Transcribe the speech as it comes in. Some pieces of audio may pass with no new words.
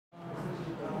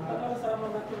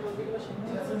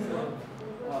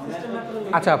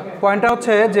আচ্ছা, পয়েন্টটা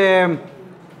হচ্ছে যে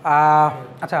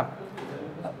আচ্ছা,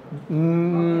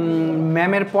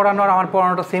 ম্যামের পড়ানো আর আমার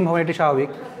পড়ানোটা সেম হবে, এটি স্বাভাবিক।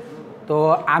 তো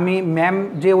আমি ম্যাম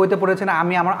যে ওইতে পড়েছেন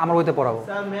আমি আমার ওইতে পড়াবো।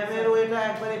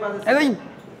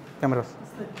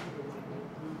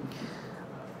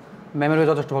 ম্যামের ওই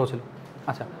যথেষ্ট ভালো ছিল।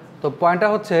 আচ্ছা, তো পয়েন্টটা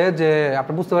হচ্ছে যে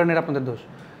আপনি বুঝতে পারেন এটা আপনাদের দোষ।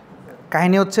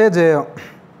 কাহিনী হচ্ছে যে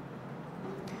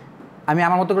আমি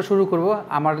আমার মতো করে শুরু করব,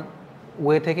 আমার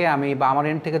ওয়ে থেকে আমি বা আমার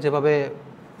এন্ড থেকে যেভাবে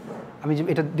আমি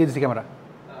এটা দিয়ে দিচ্ছি ক্যামেরা।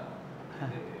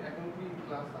 হ্যাঁ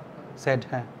স্যাড,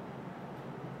 হ্যাঁ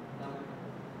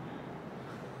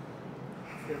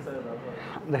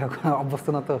দেখো অভ্যস্ত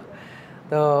না তো।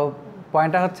 তো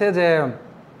পয়েন্টটা হচ্ছে যে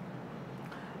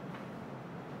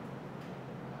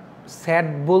স্যাড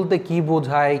বলতে কি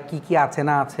বোঝায়, কি কি আছে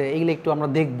না আছে এগুলো একটু আমরা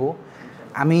দেখব।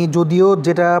 আমি যদিও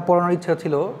যেটা পড়ানোর ইচ্ছা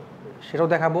ছিল সেটাও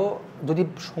দেখাবো, যদি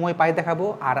সময় পাই দেখাবো,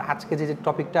 আর আজকে যে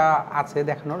টপিকটা আছে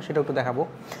দেখানোর সেটাও একটু দেখাবো।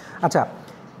 আচ্ছা,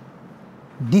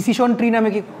 ডিসিশন ট্রি নামে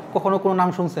কি কখনো কোনো নাম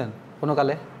শুনছেন কোনো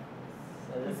কালে?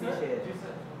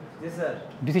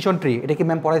 ডিসিশন ট্রি এটা কি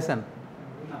ম্যাম পড়াইছেন?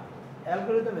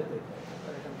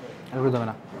 অ্যালগরিদমে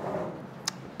না,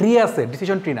 ট্রি আছে,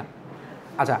 ডিসিশন ট্রি না।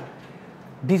 আচ্ছা,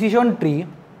 ডিসিশন ট্রি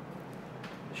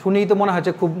শুনেই তো মনে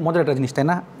হচ্ছে খুব মজার একটা জিনিস, তাই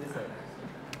না?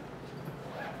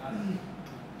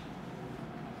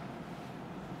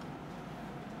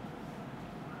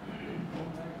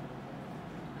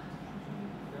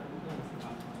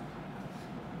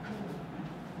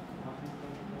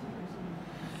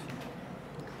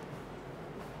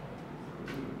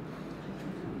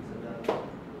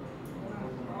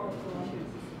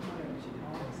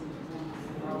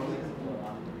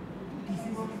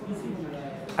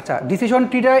 আচ্ছা, ডিসিশন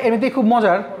ট্রিটা এমনিতেই খুব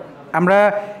মজার। আমরা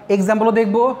এক্সাম্পলও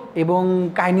দেখব এবং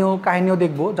কাহিনীও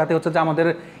দেখব, যাতে হচ্ছে যে আমাদের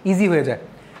ইজি হয়ে যায়।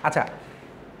 আচ্ছা,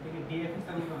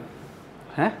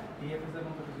 হ্যাঁ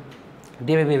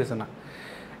ডিএফএস না।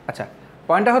 আচ্ছা,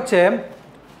 পয়েন্টটা হচ্ছে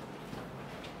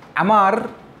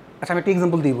আচ্ছা আমি একটা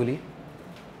এক্সাম্পল দিয়ে বলি।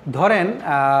 ধরেন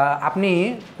আপনি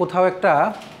কোথাও একটা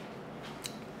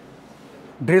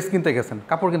ড্রেস কিনতে গেছেন,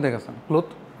 কাপড় কিনতে গেছেন,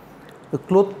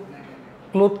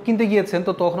 ক্লোথ কিনতে গিয়েছেন।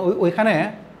 তো তখন ওইখানে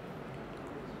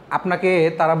আপনাকে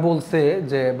তারা বলছে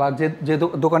যে, বা যে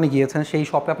দোকানে গিয়েছেন সেই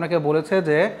শপে আপনাকে বলেছে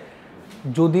যে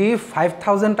যদি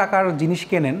 5000 টাকার জিনিস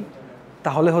কেনেন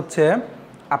তাহলে হচ্ছে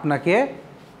আপনাকে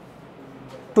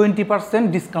 20%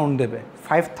 ডিসকাউন্ট দেবে।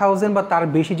 5000 বা তার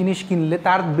বেশি জিনিস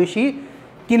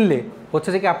কিনলে হচ্ছে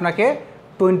যে কি আপনাকে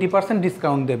 20%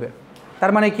 ডিসকাউন্ট দেবে।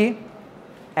 তার মানে কি,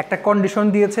 একটা কন্ডিশন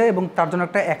দিয়েছে এবং তার জন্য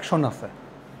একটা অ্যাকশন আছে,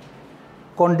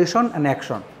 কন্ডিশন অ্যান্ড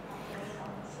অ্যাকশন।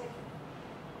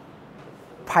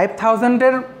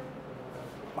 5000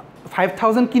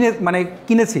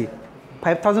 কিনেছি,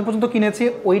 5000 পর্যন্ত কিনেছি,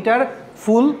 ওইটার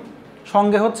ফুল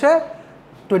সঙ্গে হচ্ছে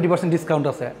 20% ডিসকাউন্ট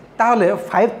আছে। তাহলে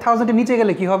 5000-এর নিচে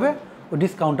গেলে কি হবে? ওই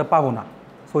ডিসকাউন্টটা পাবো না,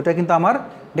 সো ওইটা কিন্তু আমার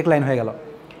ডিক্লাইন হয়ে গেল।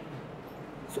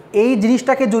 সো এই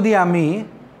জিনিসটাকে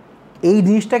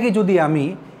যদি আমি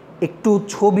একটু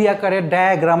ছবি আকারে,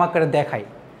 ডায়াগ্রাম আকারে দেখাই,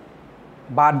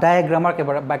 বা ডায়াগ্রাম আকারে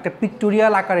বা একটা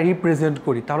পিক্টোরিয়াল আকারে রিপ্রেজেন্ট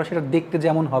করি, তাহলে সেটা দেখতে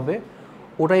যেমন হবে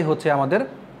ওটাই হচ্ছে আমাদের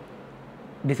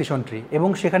ডিসিশন ট্রি। এবং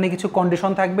সেখানে কিছু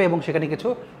কন্ডিশন থাকবে এবং সেখানে কিছু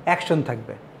অ্যাকশন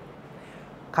থাকবে।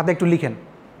 খাতা একটু লিখেন।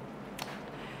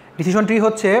 ডিসিশন ট্রি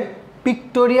হচ্ছে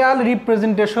পিক্টোরিয়াল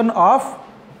রিপ্রেজেন্টেশন অফ,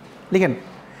 লিখেন,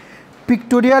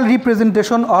 pictorial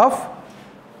representation of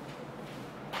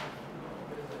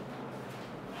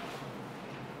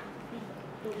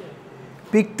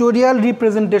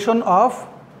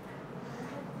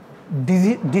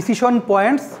decision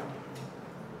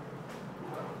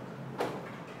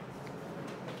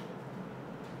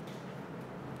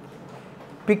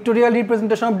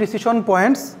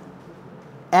points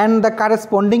and the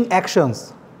corresponding actions.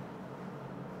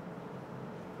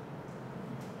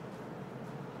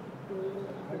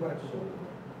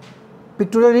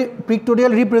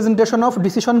 Pictorial representation of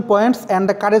decision points and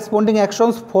the corresponding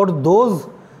actions for those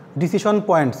decision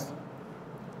points.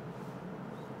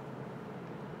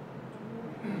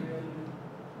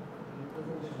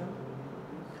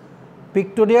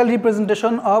 Pictorial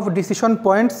representation of decision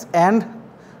points and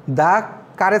the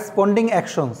corresponding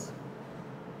actions.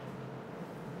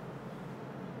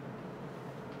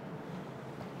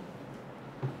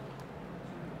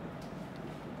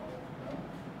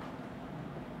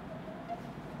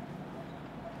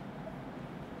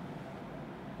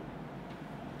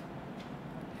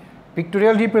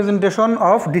 Pictorial representation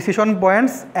of decision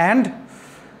points and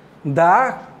the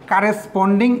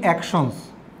corresponding actions.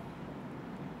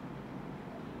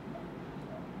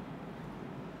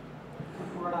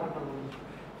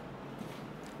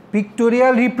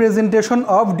 pictorial representation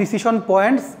of decision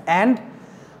points and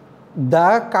the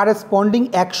corresponding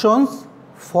actions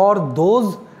for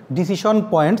those decision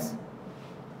points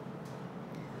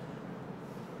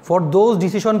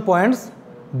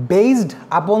based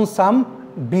upon some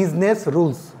business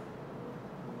rules.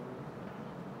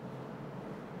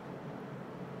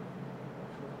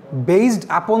 Based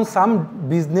upon some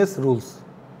business rules.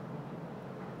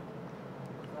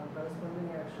 Corresponding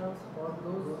actions for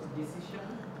those decision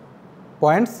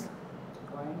Points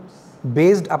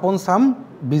based upon some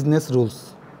business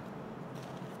rules.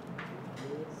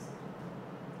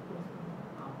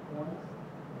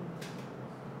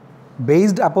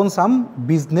 Based upon some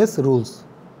business rules.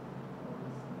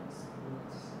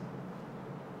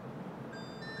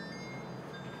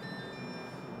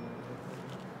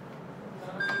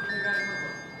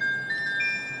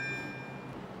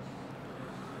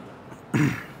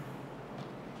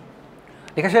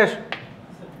 লেখা শেষ?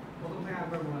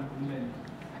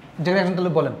 Generation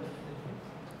তাহলে বলেন,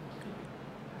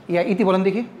 ইতি বলেন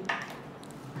দেখি,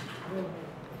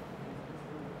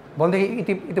 বলেন দেখি,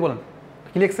 ইতি বলেন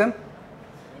কি লিখছেন?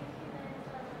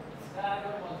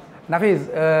 নাফিজ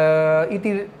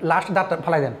ইতির লাস্ট দাঁতটা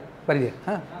ফালাই দেন বাড়ি দিয়ে।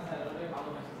 হ্যাঁ,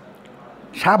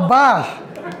 সাব্বাস,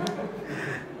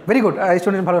 ভেরি গুড,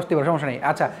 স্টুডেন্ট ভালো আসতে পারে, সমস্যা নেই।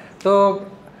 আচ্ছা, তো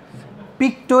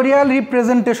pictorial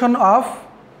representation of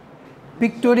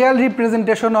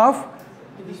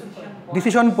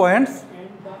decision points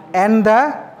and the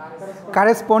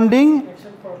corresponding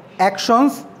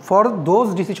actions for those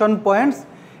decision points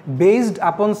based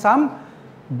upon some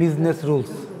business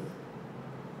rules.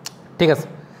 ঠিক আছে,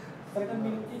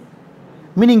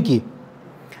 মিনিং কি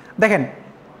দেখেন,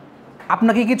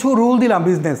 আপনাকে কিছু রুল দিলাম,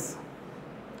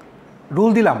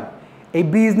 রুল দিলাম, এই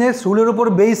বিজনেস রুলের উপর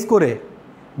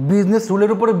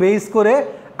বেস করে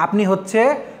আপনি হচ্ছে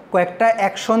কয়েকটা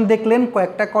অ্যাকশন দেখলেন,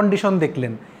 কয়েকটা কন্ডিশন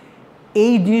দেখলেন।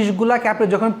 এই জিনিসগুলোকে আপনি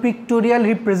যখন পিক্টোরিয়াল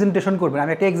রিপ্রেজেন্টেশন করবেন,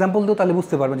 আমি একটা এক্সাম্পল দিই তাহলে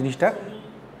বুঝতে পারবেন জিনিসটা।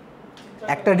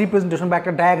 একটা রিপ্রেজেন্টেশন বা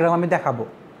একটা ডায়াগ্রাম আমি দেখাবো,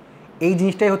 এই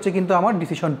জিনিসটাই হচ্ছে কিন্তু আমার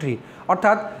ডিসিশন ট্রি।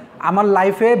 অর্থাৎ আমার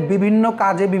লাইফে বিভিন্ন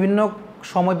কাজে, বিভিন্ন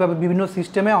সময় বা বিভিন্ন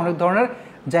সিস্টেমে অনেক ধরনের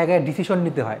জায়গায় ডিসিশন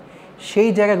নিতে হয়। সেই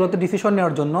জায়গাগুলোতে ডিসিশন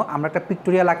নেওয়ার জন্য আমরা একটা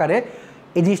পিক্টোরিয়াল আকারে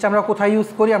এই জিনিসটা আমরা কোথায় ইউজ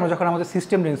করি? আমরা যখন আমাদের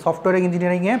সিস্টেম সফটওয়্যার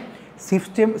ইঞ্জিনিয়ারিংয়ে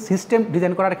সিস্টেম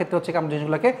ডিজাইন করার ক্ষেত্রে হচ্ছে আমরা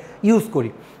জিনিসগুলোকে ইউজ করি।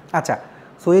 আচ্ছা,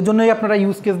 সো এই জন্যই আপনারা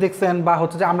ইউজ কেস দেখছেন, বা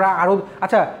হচ্ছে যে আমরা আরও,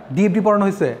 আচ্ছা ডিএফডি পড়ানো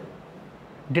হয়েছে,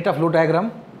 ডেটা ফ্লো ডায়াগ্রাম,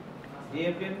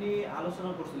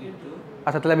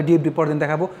 আচ্ছা তাহলে আমি ডিএফডি পরের দিন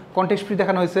দেখাবো। কনটেক্সট ফ্রি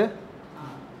দেখানো হয়েছে?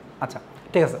 আচ্ছা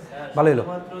ঠিক আছে, ভালো হলো।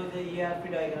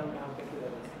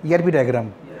 ইআরপি ডায়াগ্রাম,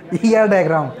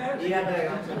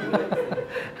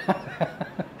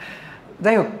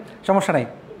 যাই হোক সমস্যা নাই।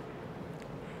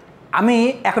 আমি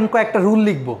এখন কয়েকটা রুল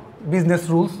লিখব, বিজনেস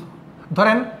রুলস।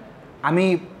 ধরেন আমি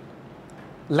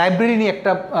লাইব্রেরি নিয়ে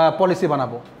একটা পলিসি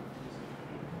বানাবো।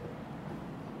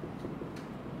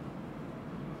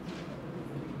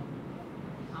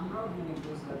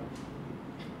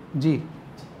 জি,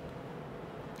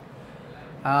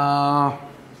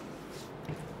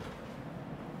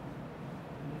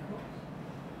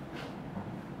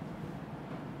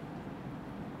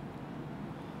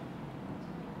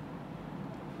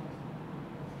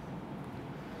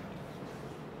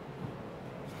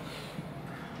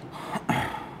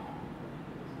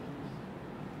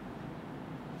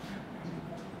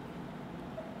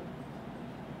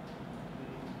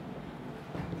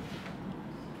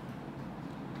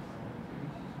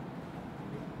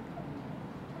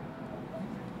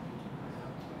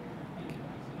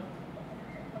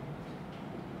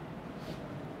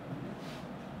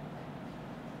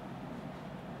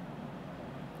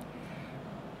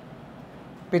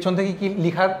 পেছন থেকে কি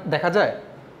লেখা দেখা যায়?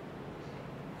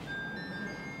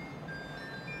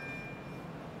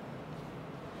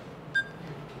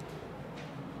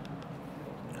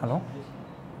 হ্যালো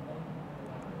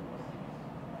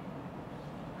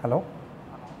হ্যালো,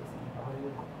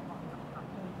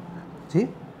 জি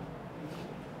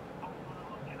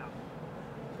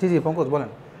জি জি পঙ্কজ বলেন।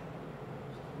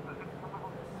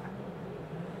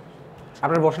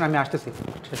 আপনার বসেন, আমি আসতেছি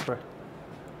শেষ করে।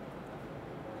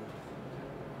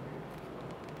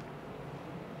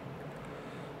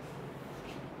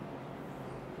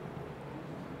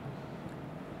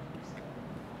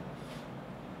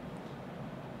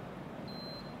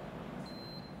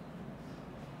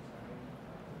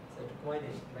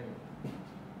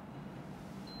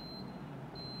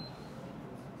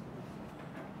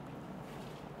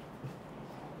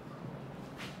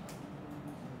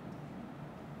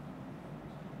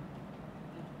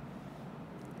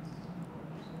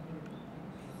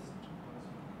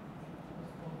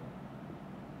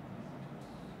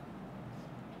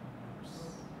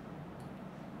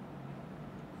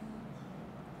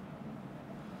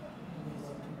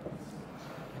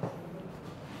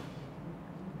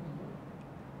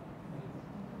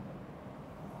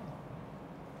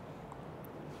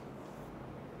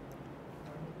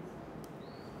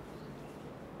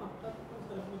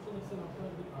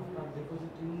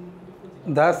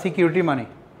 দ্য সিকিউরিটি মানি।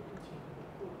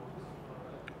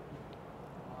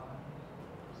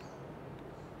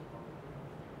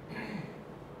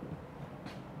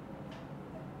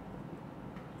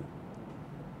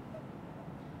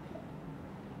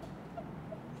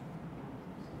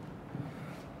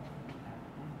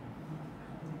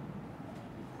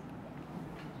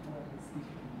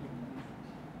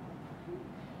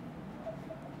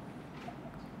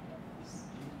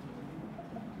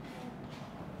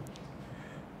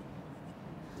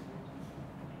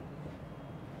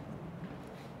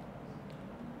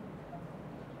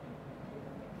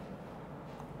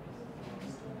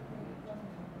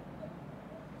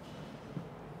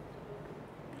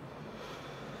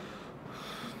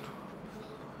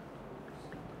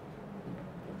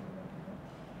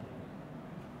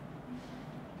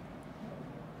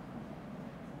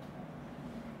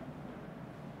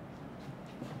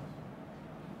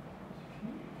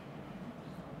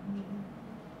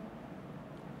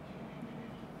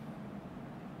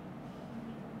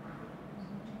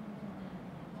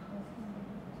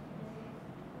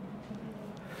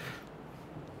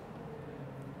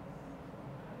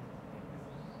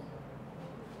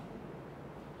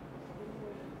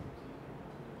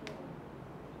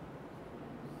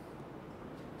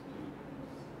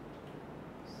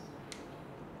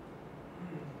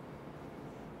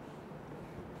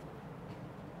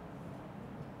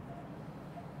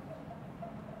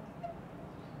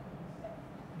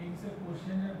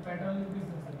 কোশ্চেনের প্যাটার্ন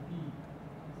লিখেছেন স্যার কি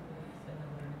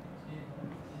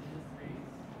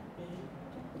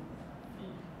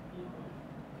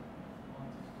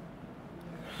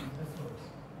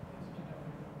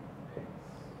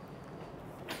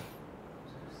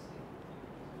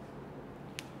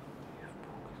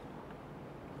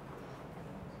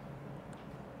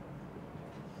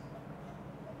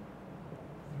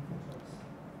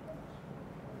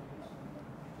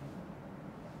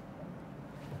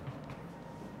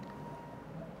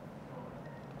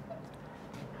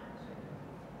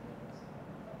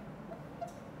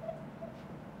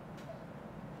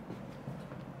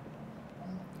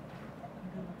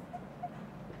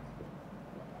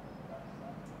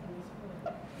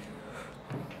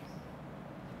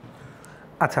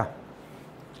আচ্ছা,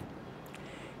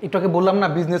 একটু আগে বললাম না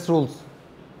বিজনেস রুলস,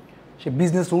 সেই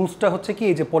বিজনেস রুলসটা হচ্ছে কি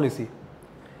এই যে পলিসি,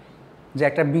 যে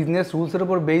একটা বিজনেস রুলসের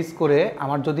উপর বেস করে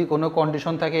আমার যদি কোনো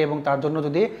কন্ডিশন থাকে এবং তার জন্য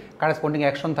যদি কারেসপন্ডিং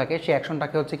অ্যাকশন থাকে, সেই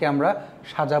অ্যাকশনটাকে হচ্ছে কি আমরা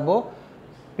সাজাবো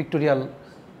পিক্টোরিয়াল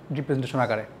রিপ্রেজেন্টেশন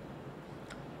আকারে।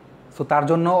 সো তার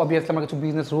জন্য অবভিয়াসলি আমার কিছু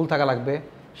বিজনেস রুল থাকা লাগবে,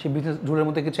 সেই বিজনেস রুলের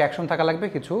মধ্যে কিছু অ্যাকশন থাকা লাগবে,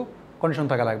 কিছু কন্ডিশন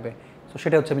থাকা লাগবে। সো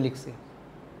সেটা হচ্ছে আমি লিখছি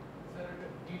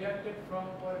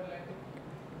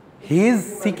হিজ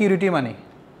সিকিউরিটি মানি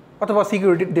অথবা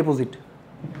সিকিউরিটি ডিপোজিট।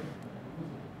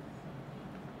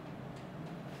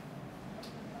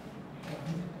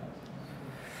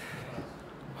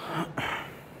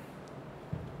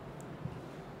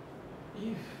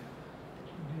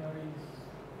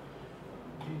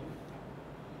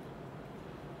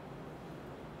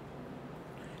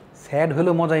 স্যাড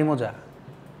হলো মজাই মজা,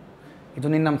 এই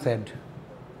জন্যই নাম স্যাড,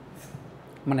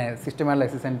 মানে সিস্টেম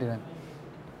অ্যানালাইসিস সেন্টিমেন্ট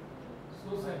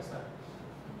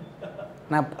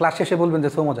না, ক্লাস শেষে বলবেন যে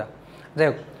সো মজা। যাই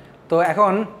হোক, তো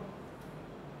এখন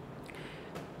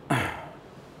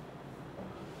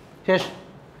শেষ।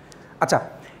 আচ্ছা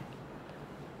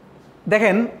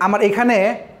দেখেন, আমার এখানে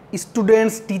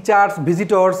স্টুডেন্টস, টিচার্স,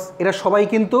 ভিজিটর্স এরা সবাই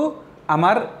কিন্তু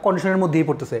আমার কন্ডিশনের মধ্যেই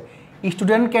পড়তেছে।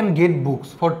 Student can get books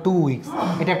for 2 weeks,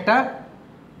 এটা একটা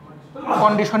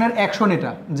কন্ডিশনের অ্যাকশন,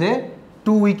 এটা যে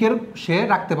 2 উইকের সে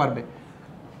রাখতে পারবে।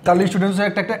 তাহলে স্টুডেন্টসের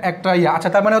একটা ইয়া। আচ্ছা,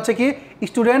 তার মানে হচ্ছে কি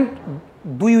স্টুডেন্ট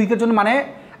 2 উইকের জন্য, মানে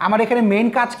আমার এখানে মেইন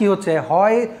কাজ কি হচ্ছে,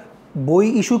 হয় বই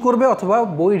ইস্যু করবে অথবা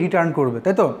বই রিটার্ন করবে,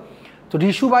 তাই তো? তো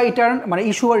ইস্যু বা রিটার্ন, মানে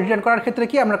ইস্যু বা রিটার্ন করার ক্ষেত্রে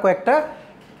কি আমরা কয়েকটা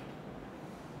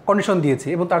কন্ডিশন দিয়েছি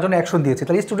এবং তার জন্য অ্যাকশন দিয়েছি।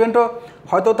 তাহলে স্টুডেন্টও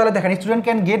হয়তো, তাহলে দেখেন student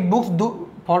can get books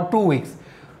for 2 weeks.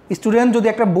 Student যদি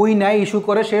একটা বই নেয়, ইস্যু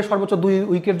করে, সে সর্বোচ্চ 2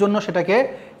 উইকের জন্য সেটাকে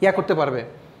ইয়া করতে পারবে,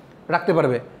 রাখতে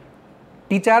পারবে।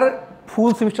 টিচার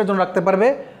ফুল সেমিস্টারের জন্য রাখতে পারবে।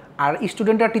 আর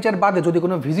স্টুডেন্ট আর টিচার বাদে যদি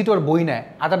কোনো ভিজিটর বই নেয়,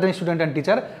 আদার দেন স্টুডেন্ট অ্যান্ড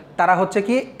টিচার, তারা হচ্ছে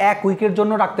কি 1 উইকের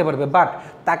জন্য রাখতে পারবে, বাট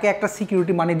তাকে একটা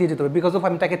সিকিউরিটি মানি দিয়ে যেতে হবে, বিকজ অফ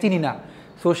আমি তাকে চিনি না।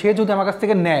 সো সে যদি আমার কাছ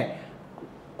থেকে নেয়,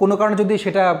 কোনো কারণে যদি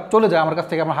সেটা চলে যায় আমার কাছ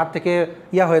থেকে, আমার হাত থেকে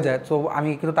ইয়া হয়ে যায়, সো আমি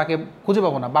কিন্তু তাকে খুঁজে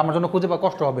পাবো না, বা আমার জন্য খুঁজে পাওয়া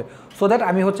কষ্ট হবে। সো দ্যাট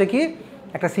আমি হচ্ছে কি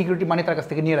একটা সিকিউরিটি মানি তার কাছ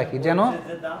থেকে নিয়ে রাখি, যেন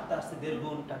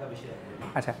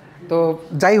আচ্ছা, তো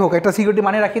যাই হোক, একটা সিকিউরিটি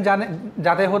মানি রাখি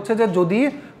যাতে হচ্ছে যে যদি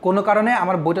কোনো কারণে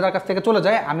আমার বইটা তার কাছ থেকে চলে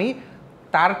যায়, আমি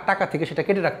তার টাকা থেকে সেটা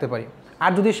কেটে রাখতে পারি।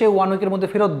 আর যদি সে 1 উইকের মধ্যে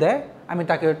ফেরত দেয়, আমি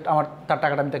তাকে তার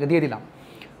টাকাটা আমি তাকে দিয়ে দিলাম।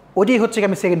 ওইটাই হচ্ছে কি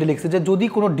আমি সেকেন্ডে লিখছি যে যদি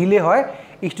কোনো ডিলে হয়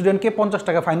স্টুডেন্টকে 50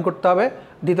 টাকা ফাইন করতে হবে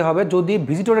দিতে হবে, যদি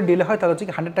ভিজিটরের ডিলে হয় তাহলে হচ্ছে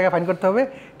কি 100 টাকা ফাইন করতে হবে,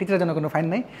 টিচারের জন্য কোনো ফাইন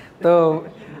নেই। তো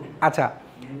আচ্ছা,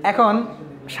 এখন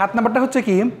 7 নাম্বারটা হচ্ছে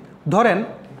কি, ধরেন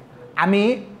আমি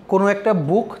কোনো একটা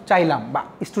বুক চাইলাম বা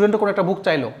স্টুডেন্টও কোনো একটা বুক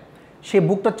চাইলো, সেই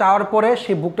বুকটা চাওয়ার পরে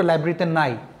সেই বুকটা লাইব্রেরিতে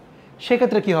নাই,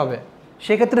 সেক্ষেত্রে কি হবে?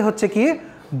 সেক্ষেত্রে হচ্ছে কি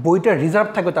বইটা রিজার্ভ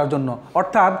থাকবে তার জন্য,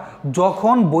 অর্থাৎ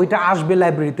যখন বইটা আসবে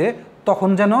লাইব্রেরিতে তখন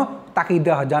যেন তাকেই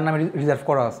দেওয়া হয় যার নামে রিজার্ভ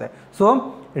করা আছে। সো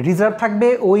রিজার্ভ থাকবে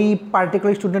ওই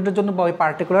পার্টিকুলার স্টুডেন্টের জন্য বা ওই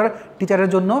পার্টিকুলার টিচারের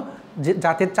জন্য, যে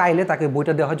যাতে চাইলে তাকে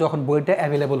বইটা দেওয়া হয় যখন বইটা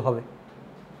অ্যাভেলেবল হবে।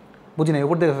 বুঝি নাই,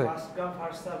 উপর দেখেছে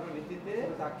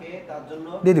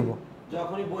দিয়ে দিব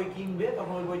যখনই বই কিনবে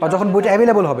তখন ওই বা যখন বইটা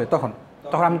অ্যাভেলেবল হবে তখন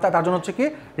তখন আমি তার জন্য হচ্ছে কি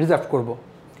রিজার্ভ করব।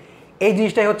 এই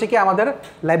জিনিসটাই হচ্ছে কি আমাদের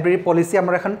লাইব্রেরি পলিসি।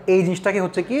 আমরা এখন এই জিনিসটাকে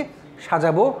হচ্ছে কি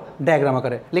সাজাবো ডায়াগ্রাম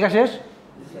আকারে। লেখা শেষ?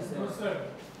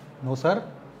 No sir.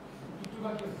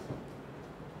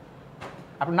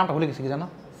 আপনার নামটা ভুলে গেছি কি জানো?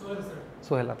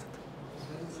 সোহেল। আচ্ছা,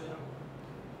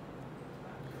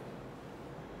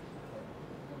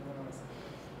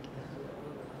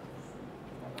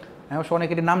 আমি অবশ্য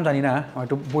অনেকের নাম জানি না, আমার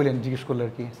একটু বললেন, জিজ্ঞেস করলে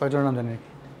আর কি কয়েকজনের নাম জানি আর কি।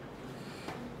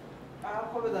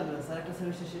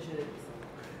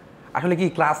 আসলে কি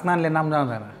ক্লাস না আনলে নাম জানা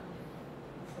যায় না।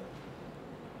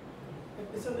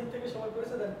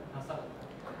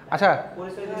 আচ্ছা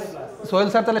সোহেল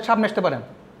স্যার তাহলে সামনে আসতে পারেন,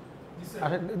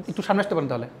 একটু সামনে আসতে পারেন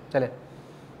তাহলে, চাইলে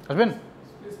আসবেন।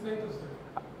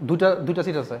 দুইটা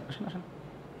সিট আছে, আসেন আসেন।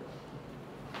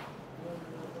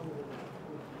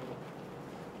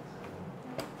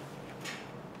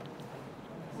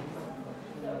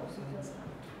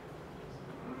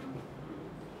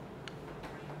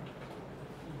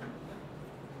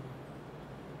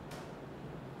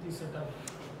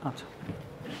 আচ্ছা,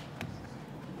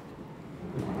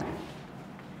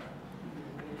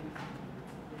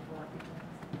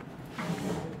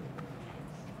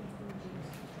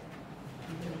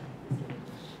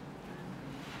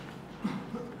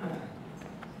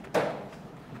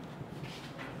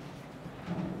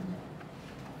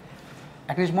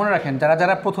 একটা জিনিস মনে রাখেন, যারা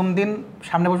যারা প্রথম দিন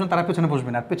সামনে বসবেন তারা পেছনে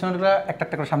বসবেন, আর পেছনেরা একটা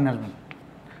একটা করে সামনে আসবেন,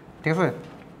 ঠিক আছে?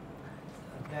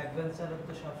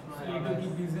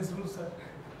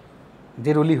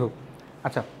 যে রুলই হোক।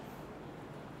 আচ্ছা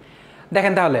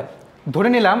দেখেন, তাহলে ধরে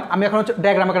নিলাম আমি এখন হচ্ছে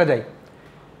ডায়াগ্রাম আকারে যাই।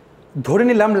 ধরে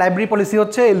নিলাম লাইব্রেরি পলিসি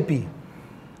হচ্ছে এলপি।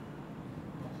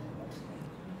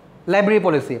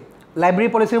 লাইব্রেরি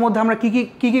পলিসির মধ্যে আমরা কি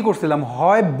কি করছিলাম?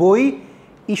 হয় বই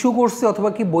ইস্যু করছি অথবা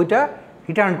কি বইটা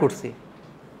রিটার্ন করছি।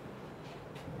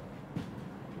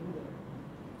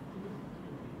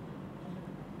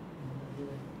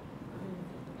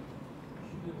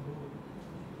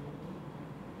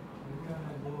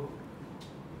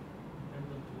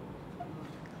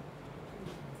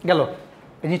 গেল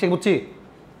এই জিনিসটাকে বুঝছি?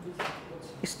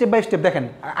 স্টেপ বাই স্টেপ দেখেন,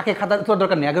 আগে খাতা তোলার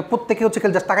দরকার নেই, আগে প্রত্যেকে হচ্ছে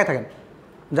খেলে জাস্ট তাকায় থাকেন,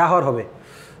 যা হওয়ার হবে।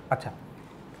 আচ্ছা,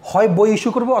 হয় বই ইস্যু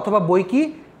করব অথবা বই কি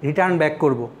রিটার্ন ব্যাক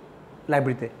করব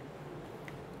লাইব্রেরিতে।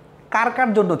 কার কার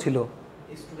জন্য ছিল?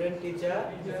 Student, teacher,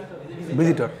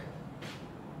 visitor.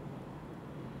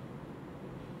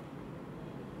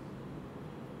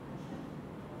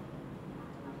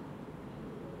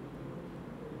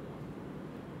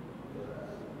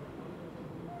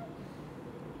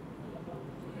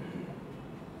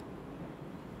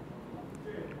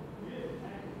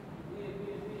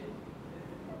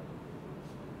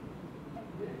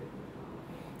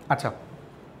 আচ্ছা,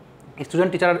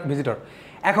 স্টুডেন্ট, টিচার, ভিজিটর।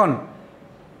 এখন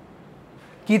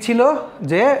কি ছিল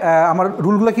যে আমার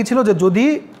রুলগুলো কি ছিল যে যদি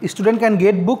student can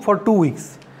get book for 2 weeks,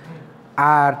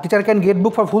 R teacher can get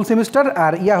book for full semester,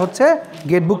 আর ইয়া হচ্ছে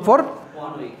গেট বুক ফর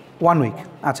 1 উইক।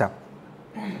 আচ্ছা,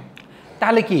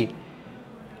 তাহলে কি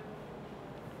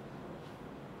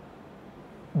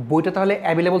বইটা তাহলে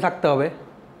অ্যাভেলেবল থাকতে হবে।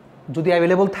 যদি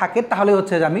অ্যাভেলেবল থাকে তাহলে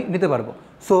হচ্ছে যে আমি নিতে পারবো।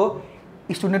 সো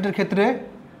স্টুডেন্টের ক্ষেত্রে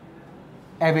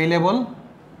অ্যাভেলেবল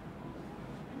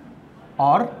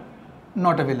অর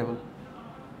নট অ্যাভেলেবল।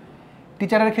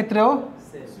 টিচারের ক্ষেত্রেও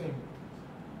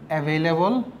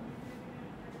অ্যাভেলেবল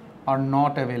অর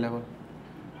নট অ্যাভেলেবল।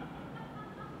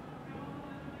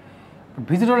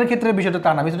 ভিজিটরের ক্ষেত্রে বিষয়টা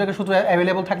তা না, ভিজিটরকে শুধু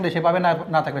অ্যাভেলেবল থাকলে সে পাবে,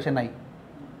 না থাকলে সে নাই।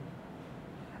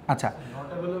 আচ্ছা,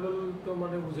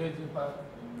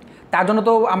 তার জন্য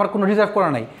তো আমার কোনো রিজার্ভ করা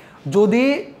নাই। যদি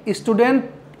স্টুডেন্ট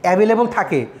অ্যাভেলেবল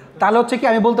থাকে তাহলে হচ্ছে কি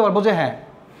আমি বলতে পারবো যে হ্যাঁ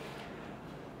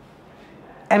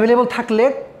অ্যাভেলেবল থাকলে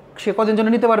সে কদিন জন্য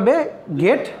নিতে পারবে,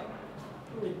 গেট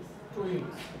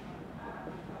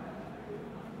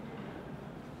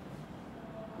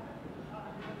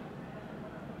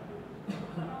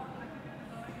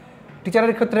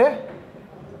টিচারের ক্ষেত্রে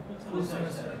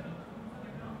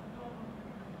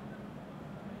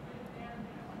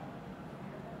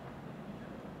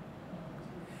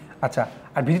আচ্ছা,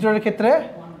 আর ভিজিটরের ক্ষেত্রে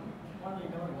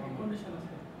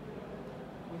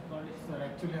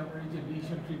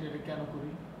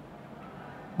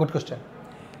গুড কোয়েশ্চেন।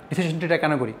 ডিসিশন ট্রিটা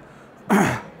কেন করি?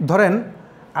 ধরেন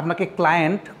আপনাকে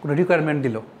ক্লায়েন্ট কোনো রিকোয়ারমেন্ট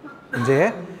দিল যে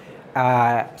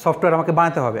সফটওয়্যার আমাকে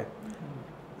বানাতে হবে।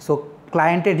 সো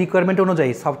ক্লায়েন্টের রিকোয়ারমেন্ট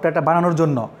অনুযায়ী সফটওয়্যারটা বানানোর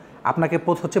জন্য আপনাকে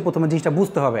প্রথমে জিনিসটা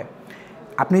বুঝতে হবে।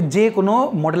 আপনি যে কোনো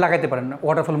মডেল লাগাইতে পারেন,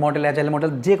 ওয়াটারফল মডেল, অ্যাজাইল মডেল,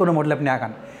 যে কোনো মডেল আপনি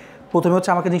আঁকান। প্রথমে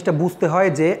হচ্ছে আমাকে জিনিসটা বুঝতে হয়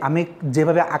যে আমি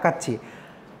যেভাবে আঁকাচ্ছি,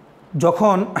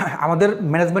 যখন আমাদের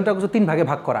ম্যানেজমেন্টটা কিছু 3 ভাগে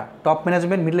ভাগ করা, টপ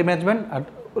ম্যানেজমেন্ট, মিডল ম্যানেজমেন্ট আর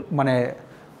মানে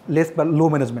লেস বা লো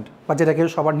ম্যানেজমেন্ট, বা যেটাকে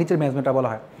সবার নিচের ম্যানেজমেন্টটা বলা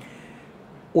হয়।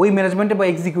 ওই ম্যানেজমেন্টে বা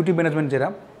এক্সিকিউটিভ ম্যানেজমেন্ট যেটা,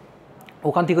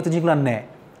 ওখান থেকে হচ্ছে যেগুলো নেয়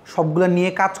সবগুলো নিয়ে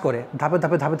কাজ করে, ধাপে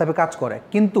ধাপে ধাপে ধাপে কাজ করে,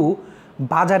 কিন্তু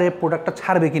বাজারে প্রোডাক্টটা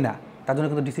ছাড়বে কি না তার জন্য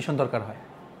কিন্তু ডিসিশন দরকার হয়।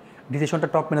 ডিসিশনটা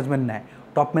টপ ম্যানেজমেন্ট নেয়।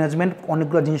 টপ ম্যানেজমেন্ট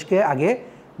অনেকগুলো জিনিসকে আগে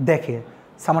দেখে,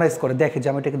 সামারাইজ করে, দেখে যে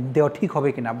আমি এটাকে দেওয়া ঠিক হবে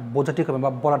কিনা, বোঝা ঠিক হবে বা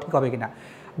বলা ঠিক হবে কিনা।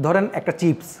 ধরেন একটা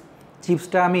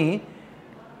চিপসটা আমি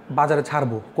বাজারে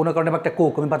ছাড়বো, কোনো কারণে বা একটা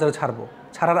কোক আমি বাজারে ছাড়বো,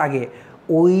 ছাড়ার আগে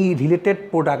ওই রিলেটেড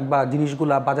প্রোডাক্ট বা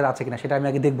জিনিসগুলো বাজারে আছে কিনা সেটা আমি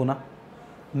আগে দেখবো না,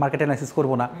 মার্কেট অ্যানালাইসিস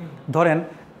করবো না। ধরেন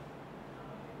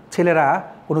ছেলেরা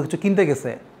কোনো কিছু কিনতে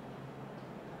গেছে,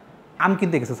 আম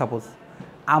কিনতে গেছে, সাপোজ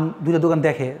আম 2টা দোকান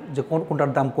দেখে যে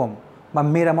কোনটার দাম কম, বা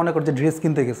মেয়েরা মনে করে যে ড্রেস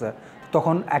কিনতে গেছে,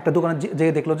 তখন একটা দোকানে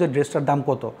যেয়ে দেখলো যে ড্রেসটার দাম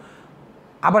কত,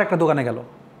 আবার একটা দোকানে গেল।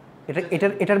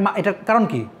 এটার কারণ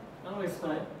কি?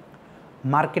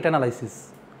 মার্কেট অ্যানালাইসিস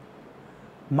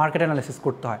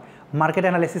করতে হয়। মার্কেট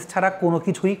অ্যানালাইসিস ছাড়া কোনো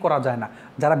কিছুই করা যায় না।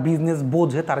 যারা বিজনেস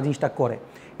বোঝে তারা জিনিসটা করে।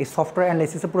 এই সফটওয়্যার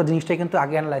অ্যানালাইসিসের পুরো জিনিসটাই কিন্তু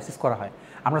আগে অ্যানালাইসিস করা হয়।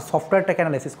 আমরা সফটওয়্যারটাকে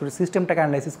অ্যানালাইসিস করি, সিস্টেমটাকে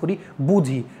অ্যানালাইসিস করি,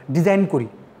 বুঝি, ডিজাইন করি,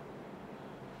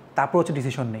 তারপর হচ্ছে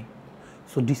ডিসিশন নেই।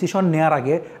 সো ডিসিশন নেওয়ার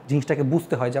আগে জিনিসটাকে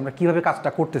বুঝতে হয় যে আমরা কীভাবে কাজটা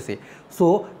করতেছি। সো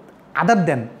আদার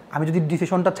দেন আমি যদি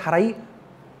ডিসিশনটা ছাড়াই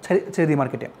ছেড়ে দিই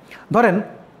মার্কেটে। ধরেন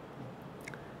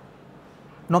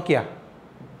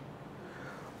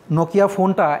নোকিয়া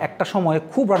ফোনটা একটা সময়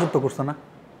খুব রাজত্ব করছে না?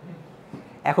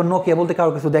 এখন নোকিয়া বলতে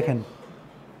কারো কিছু দেখেন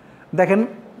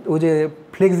ওই যে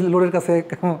ফ্লেক্স লোডের কাছে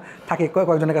থাকে,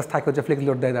 কয়েকজনের কাছে থাকে, হচ্ছে ফ্লেক্স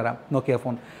লোড দেয় তারা নোকিয়া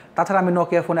ফোন। তাছাড়া আমি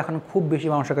নোকিয়া ফোন এখন খুব বেশি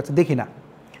মানুষের কাছে দেখি না,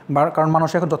 কারণ মানুষ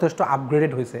এখন যথেষ্ট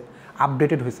আপডেটেড হয়েছে।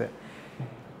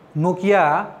 নোকিয়া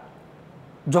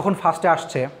যখন ফার্স্টে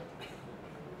আসছে,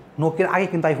 নোকিয়ার আগে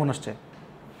কিন্তু আইফোন আসছে,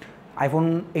 আইফোন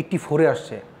 84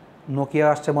 আসছে, নোকিয়া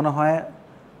আসছে মনে হয়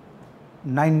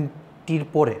 90-র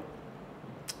পরে।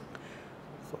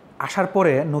 আসার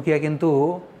পরে নোকিয়া কিন্তু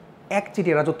এক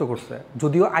চিটিয়ে রাজত্ব করছে।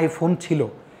 যদিও আইফোন ছিল,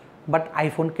 বাট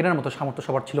আইফোন কেনার মতো সামর্থ্য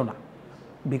সবার ছিল না,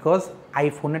 বিকজ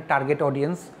আইফোনের টার্গেট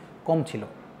অডিয়েন্স কম ছিল।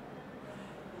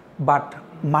 বাট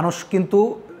মানুষ কিন্তু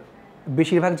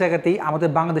বেশিরভাগ জায়গাতেই, আমাদের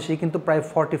বাংলাদেশেই কিন্তু প্রায়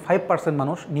 45%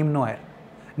 মানুষ নিম্ন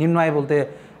আয় বলতে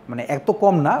মানে এত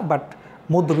কম না, বাট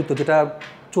মধ্যবিত্ত, যেটা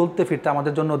চলতে ফিরতে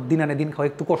আমাদের জন্য দিন আনে দিন খাওয়া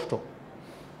একটু কষ্ট।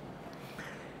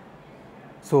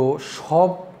 সো সব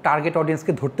টার্গেট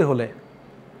অডিয়েন্সকে ধরতে হলে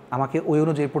আমাকে ওই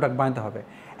অনুযায়ী প্রোডাক্ট বানাতে হবে।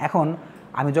 এখন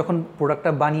আমি যখন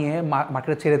প্রোডাক্টটা বানিয়ে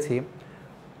মার্কেটে ছেড়েছি,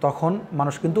 তখন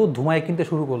মানুষ কিন্তু ধুমায় কিনতে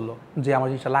শুরু করলো যে আমার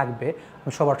জিনিসটা লাগবে,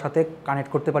 আমি সবার সাথে কানেক্ট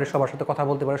করতে পারি, সবার সাথে কথা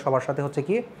বলতে পারি, সবার সাথে হচ্ছে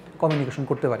কি কমিউনিকেশন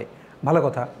করতে পারি। ভালো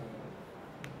কথা।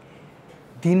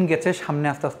 দিন গেছে সামনে,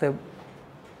 আস্তে আস্তে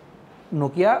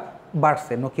নোকিয়া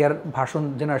বাড়ছে, নোকিয়ার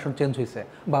জেনারেশন চেঞ্জ হয়েছে,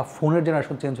 বা ফোনের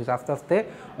জেনারেশন চেঞ্জ হয়েছে, আস্তে আস্তে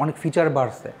অনেক ফিচার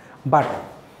বাড়ছে। বাট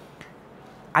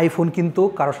আইফোন কিন্তু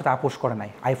কারোর সাথে আপোষ করে নাই,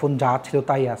 আইফোন যা ছিল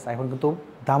তাই আছে, আইফোন কিন্তু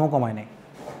দামও কমায় নাই।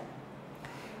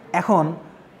 এখন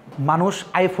মানুষ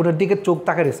আইফোনের দিকে চোখ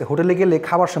তাকিয়ে রয়েছে, হোটেলে গেলে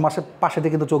খাবার সময় পাশে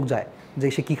দিয়ে কিন্তু চোখ যায় যে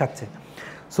সে কী খাচ্ছে।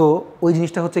 সো ওই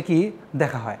জিনিসটা হচ্ছে কি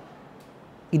দেখা হয়,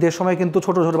 ঈদের সময় কিন্তু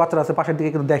ছোটো ছোটো বাচ্চারা আছে পাশের দিকে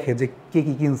কিন্তু দেখে যে কে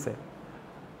কী কিনছে,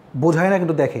 বোঝায় না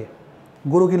কিন্তু দেখে।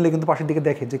 গরু কিনলে কিন্তু পাশের দিকে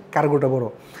দেখে যে কার গরুটা বড়ো।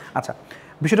 আচ্ছা,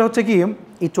 বিষয়টা হচ্ছে কি,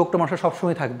 এই চোখটা মানুষের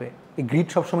সবসময় থাকবে, এই গ্রিড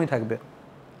সবসময় থাকবে।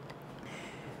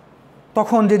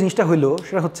 তখন যে জিনিসটা হইলো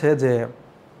সেটা হচ্ছে যে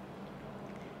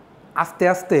আস্তে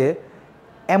আস্তে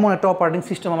এমন একটা অপারেটিং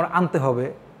সিস্টেম আমরা আনতে হবে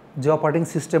যে অপারেটিং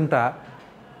সিস্টেমটা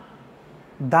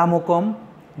দামও কম,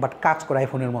 বাট কাজ করে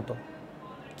আইফোনের মতো।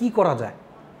 কি করা যায়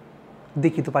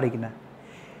দেখি তো পারি কি না।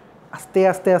 আস্তে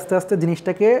আস্তে আস্তে আস্তে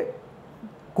জিনিসটাকে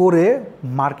করে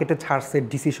মার্কেটে ছাড়ছে,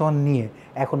 ডিসিশন নিয়ে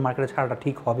এখন মার্কেটে ছাড়াটা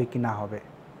ঠিক হবে কি না হবে।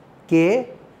 কে?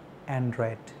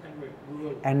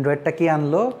 অ্যান্ড্রয়েডটা কে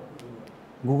আনলো?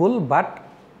 গুগল। বাট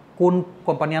কোন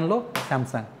কোম্পানি আনলো?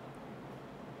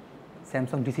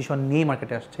 স্যামসাং ডিসিশন নিয়েই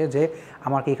মার্কেটে আসছে যে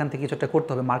আমাকে এখান থেকে কিছু একটা করতে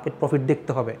হবে, মার্কেট প্রফিট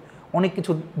দেখতে হবে, অনেক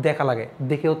কিছু দেখা লাগে,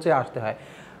 দেখে হচ্ছে আসতে হয়।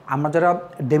 আমরা যারা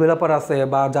ডেভেলপার আছে,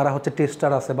 বা যারা হচ্ছে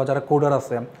টেস্টার আছে, বা যারা কোডার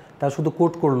আছে, তারা শুধু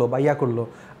কোড করলো বা করলো,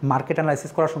 মার্কেট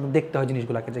অ্যানালাইসিস করার সময় দেখতে হয়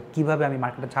জিনিসগুলোকে যে কীভাবে আমি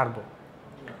মার্কেটে ছাড়বো।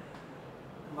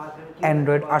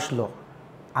 অ্যান্ড্রয়েড আসলো,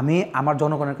 আমি আমার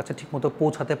জনগণের কাছে ঠিকমতো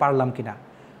পৌঁছাতে পারলাম কি না,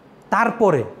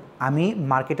 তারপরে আমি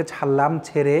মার্কেটে ছাড়লাম,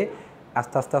 ছেড়ে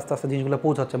আস্তে আস্তে আস্তে আস্তে জিনিসগুলো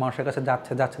পৌঁছাচ্ছে, মানুষের কাছে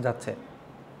যাচ্ছে যাচ্ছে যাচ্ছে,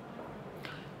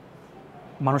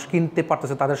 মানুষ কিনতে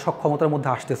পারতেছে, তাদের সক্ষমতার মধ্যে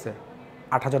আসতেছে,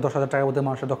 8,000 10,000 টাকার মধ্যে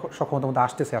মানুষের সক্ষমতার মধ্যে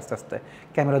আসতেছে আস্তে আস্তে,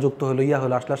 ক্যামেরা যুক্ত হলো, ইয়া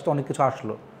হলো, আসলে আসতে অনেক কিছু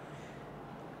আসলো।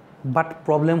 বাট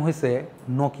প্রবলেম হয়েছে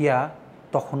নোকিয়া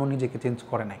তখনও নিজেকে চেঞ্জ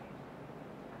করে নাই।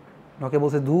 নোকিয়া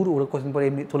বলছে দূর, ওরা কয়েকদিন পরে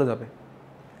এমনি চলে যাবে।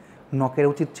 নোকিয়ার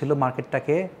উচিত ছিল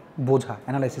মার্কেটটাকে বোঝা,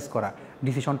 অ্যানালাইসিস করা,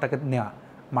 ডিসিশনটাকে নেওয়া,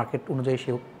 মার্কেট অনুযায়ী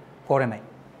সেও করে নাই।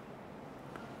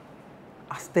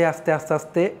 আস্তে আস্তে আস্তে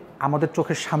আস্তে আমাদের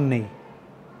চোখের সামনেই,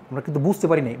 আমরা কিন্তু বুঝতে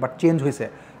পারি নাই, বাট চেঞ্জ হয়েছে।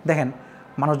 দেখেন,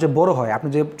 মানুষ যে বড় হয়, আপনি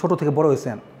যে ছোট থেকে বড়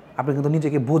হয়েছেন, আপনি কিন্তু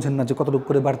নিজেকে বোঝেন না যে কতটুকু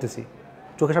করে বাড়তেছি।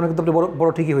 চোখের সামনে কিন্তু আপনি বড় বড়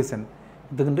ঠিকই হয়েছেন,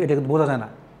 কিন্তু এটা কিন্তু বোঝা যায় না।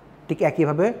 ঠিক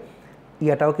একইভাবে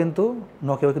ইয়াটাও কিন্তু,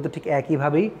 নোকিয়াও কিন্তু ঠিক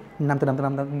একইভাবেই নামতে নামতে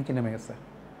নামতে নিচে নেমে গেছে।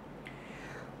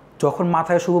 যখন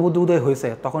মাথায় শুভবুদ্ধি উদয় হয়েছে,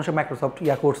 তখন সে মাইক্রোসফট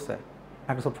করছে,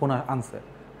 মাইক্রোসফট ফোন আনছে,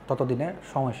 ততদিনে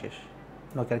সময় শেষ,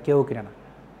 নোকিয়ার কেউ কিনে না।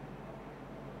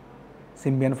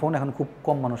 সিম্বিয়ান ফোন এখন খুব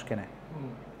কম মানুষ কেনে।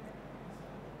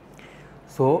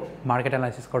 সো মার্কেট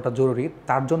অ্যানালাইসিস করাটা জরুরি,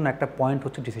 তার জন্য একটা পয়েন্ট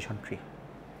হচ্ছে ডিসিশন ট্রি।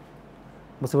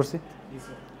 বুঝতে পারছি?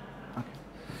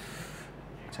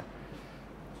 আচ্ছা,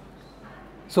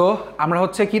 সো আমরা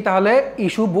হচ্ছে কি তাহলে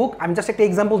ইস্যু বুক, আমি জাস্ট একটা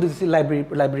এক্সাম্পল দিতেছি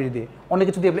লাইব্রেরি দিয়ে, অনেক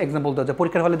কিছু দিয়ে এক্সাম্পল দেওয়া যায়,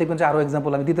 পরীক্ষার হলে দেখবেন যে আরও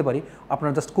এক্সাম্পল আমি দিতে পারি,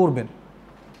 আপনারা জাস্ট করবেন।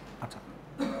 আচ্ছা,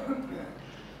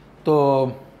 তো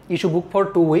ইস্যু বুক ফর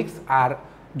 2 উইকস, আর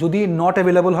যদি নট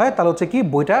অ্যাভেলেবল হয় তাহলে হচ্ছে কি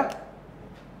বইটা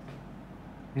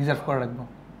রিজার্ভ করে রাখবো।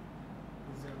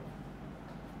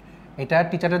 এটা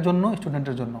টিচারের জন্য,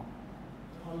 স্টুডেন্টের জন্য।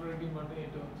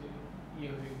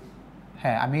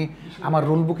 হ্যাঁ, আমি আমার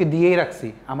রুল বুকে দিয়েই রাখছি,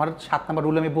 আমার 7 নম্বর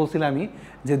রুলে আমি বলছিলামই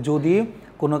যে যদি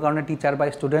কোনো কারণে টিচার বা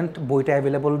স্টুডেন্ট বইটা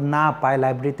অ্যাভেলেবল না পায়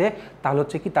লাইব্রেরিতে, তাহলে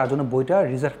হচ্ছে কি তার জন্য বইটা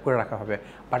রিজার্ভ করে রাখা হবে,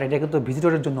 বাট এটা কিন্তু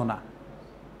ভিজিটরের জন্য না,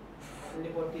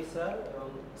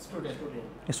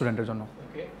 স্টুডেন্টের জন্য।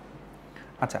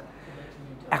 আচ্ছা,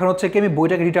 এখন হচ্ছে কি আমি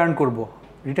বইটাকে রিটার্ন করব।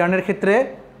 রিটার্নের ক্ষেত্রে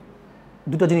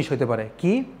দুটো জিনিস হতে পারে,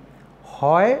 কি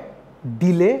হয়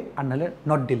ডিলে আর নাহলে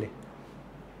নট ডিলে।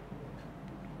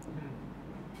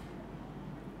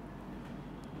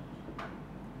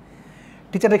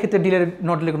 টিচারের ক্ষেত্রে ডিলে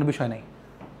নট ডিলে কোনো বিষয় নাই,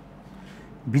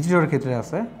 ভিজিটরের ক্ষেত্রে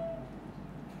আছে।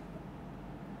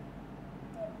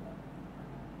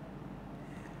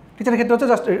 টিচারের ক্ষেত্রে হচ্ছে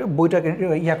জাস্ট বইটাকে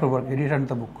ইয়া করবো আর কি, রিটার্ন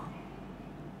দ্য বুক।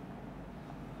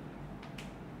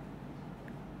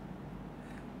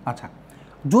 আচ্ছা,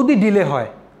 যদি ডিলে হয়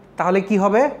তাহলে কি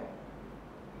হবে?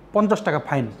 50 টাকা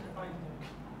ফাইন।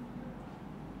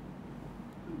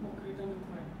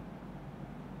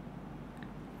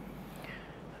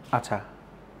 আচ্ছা,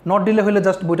 নট ডিলে হলে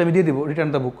জাস্ট বইটা আমি দিয়ে দিব, রিটার্ন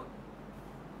দ্য বুক,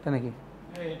 তাই নাকি?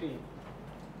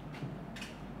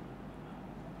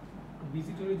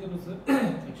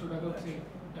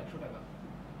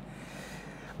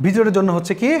 ভিজিটরের জন্য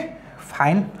হচ্ছে কি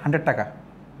ফাইন 100 টাকা,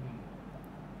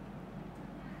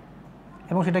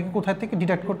 এবং সেটাকে কোথায় থেকে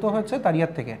ডিডাক্ট করতে হচ্ছে? তার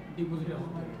ইয়ার থেকে,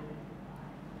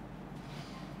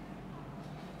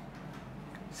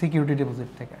 সিকিউরিটি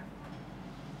ডিপোজিট থেকে।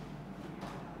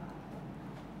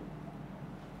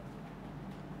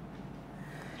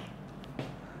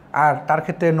 আর তার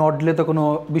ক্ষেত্রে নট ডিলে তো কোনো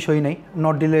বিষয় নেই,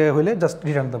 নট ডিলে হলে জাস্ট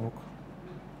রিটার্ন দ্য বুক।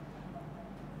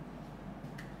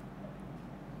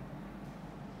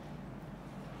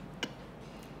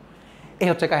 এই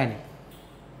হচ্ছে কাহিনী,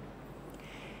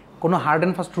 কোনো হার্ড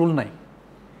অ্যান্ড ফাস্ট রুল নাই।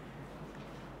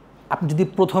 আপনি যদি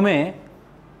প্রথমে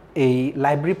এই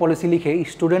লাইব্রেরি পলিসি লিখে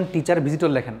স্টুডেন্ট, টিচার,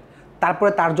 ভিজিটর লেখেন, তারপরে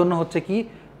তার জন্য হচ্ছে কি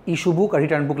ইস্যু বুক আর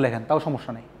রিটার্ন বুক লেখেন, তাও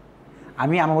সমস্যা নেই।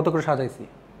 আমি আমার মতো করে সাজাইছি,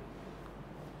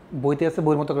 বইতে আছে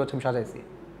বইয়ের মতো করে হচ্ছে আমি সাজাইছি,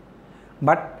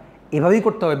 বাট এভাবেই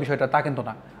করতে হবে বিষয়টা তা কিন্তু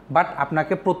না। বাট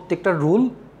আপনাকে প্রত্যেকটা রুল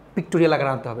পিক্টোরিয়াল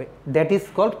আকারে আনতে হবে, that is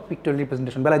called pictorial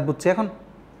representation. বেলায় বুঝছি এখন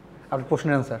আপনার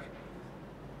প্রশ্নের অ্যান্সার।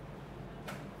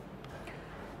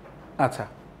 আচ্ছা,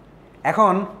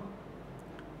 এখন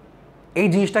এই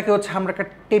জিনিসটাকে হচ্ছে আমরা একটা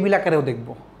টেবিল আকারেও দেখব,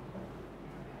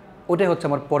 ওটাই হচ্ছে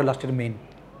আমার পরে লাস্টের মেইন,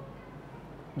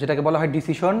 যেটাকে বলা হয়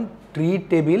ডিসিশন ট্রি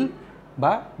টেবিল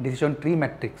বা ডিসিশন ট্রি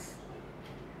ম্যাট্রিক্স।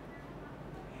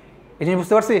 এই জিনিস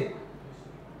বুঝতে পারছি?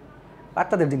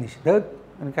 বাচ্চাদের জিনিস, দেখ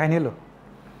কাহিনী হলো।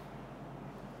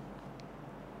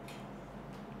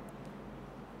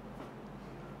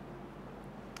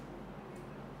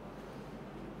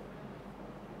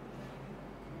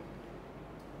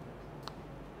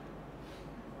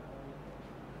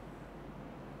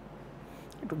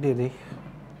 একটু দিয়ে দিই।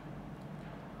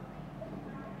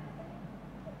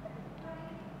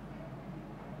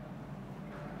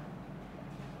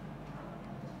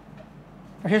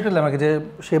 শেষ করে দিলাম আর কি, যে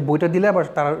সে বইটা দিলে আবার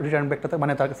তার রিটার্ন ব্যাকটা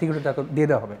মানে তার সিকিউরিটি তাকে দিয়ে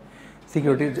দেওয়া হবে,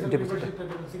 সিকিউরিটি ডিপোজিটটা।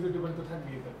 সিকিউরিটি মানে তো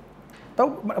থাকবেই তো। তাও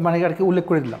মানে আর কি উল্লেখ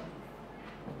করে দিলাম।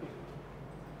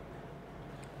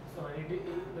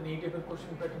 মানে এই টাইপের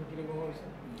কোশ্চেন প্যাটার্ন কিরকম হয়েছে?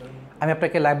 আমি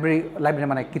আপনাকে লাইব্রেরি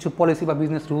মানে কিছু পলিসি বা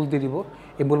বিজনেস রুলস দিয়ে দিব,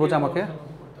 এই বলবো যে আমাকে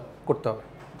করতে হবে।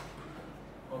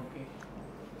 ওকে,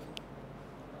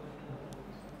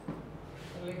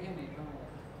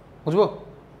 বুঝবো?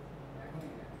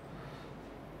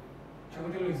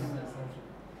 ছবিটা লইছি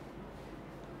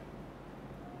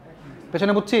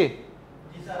পেছনে বুঝছি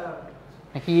জি স্যার।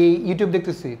 নাকি ইউটিউব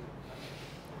দেখতেছি?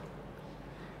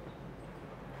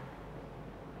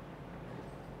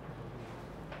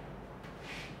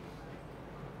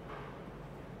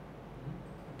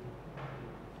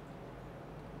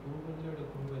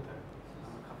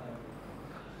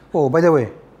 ও বাই দ্য ওয়ে,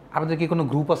 আপনাদের কি কোনো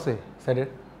গ্রুপ আছে স্যারের?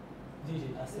 জি জি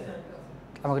আছে।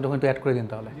 আমাকে তখন একটু অ্যাড করে দিন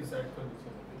তাহলে। জি স্যার করে দিচ্ছি।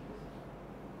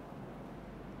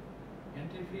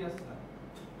 এন্ট্রি ফ্রি আছে স্যার।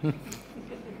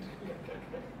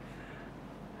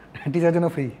 টিচার জন্য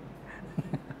ফ্রি,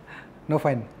 নো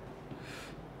ফাইন।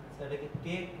 স্যার এটা কি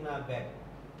টেক না back?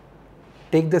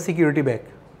 Take the security back,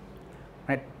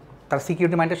 মানে তার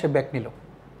সিকিউরিটি মাইন্ডটা সে ব্যাক নিল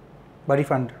বা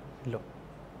রিফান্ড নিল।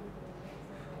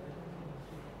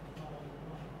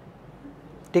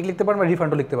 টেক লিখতে পারেন বা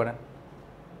রিফান্ডও লিখতে পারেন।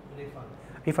 রিফান্ড।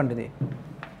 রিফান্ডে দিই।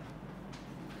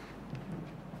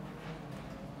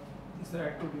 স্যার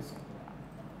একটু দিচ্ছি।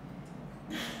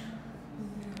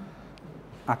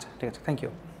 আচ্ছা ঠিক আছে, থ্যাংক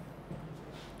ইউ।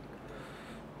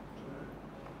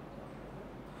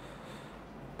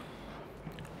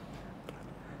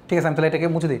 ঠিক আছে, আমি তাহলে এটাকে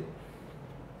মুছে দিই।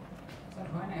 স্যার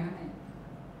হয় না এখানে?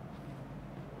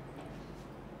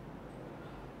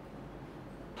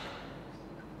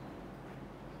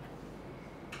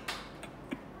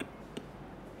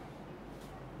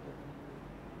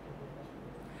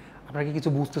 আপনারা কি কিছু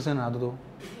বুঝতেছেন না আদৌ?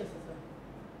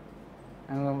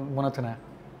 মনে হচ্ছে না।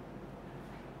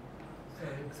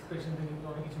 স্যার এক্সপ্রেশন থেকে কিন্তু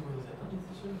অনেক কিছু বোঝা যায়।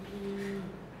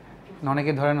 না,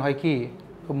 অনেকে ধরেন হয় কি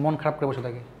খুব মন খারাপ করে বসে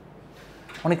থাকে,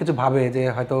 অনেক কিছু ভাবে যে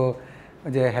হয়তো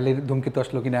যে হ্যালির ধূমকেতু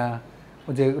আসলো কিনা,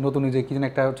 ওই যে নতুন ওই যে কি যেন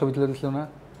একটা ছবি তুলে দিচ্ছিল না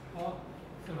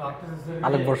স্যার ভাবতেছে স্যার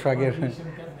আলোকবর্ষ আগের। Condition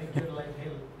can make your life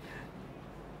hell.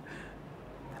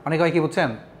 অনেকে হয় কি বুঝছেন,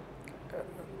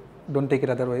 ডোন্ট টেক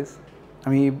ইট আদারওয়াইজ।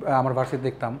 আমি আমার ভার্সিটি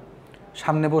দেখতাম,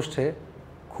 সামনে বসছে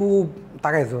খুব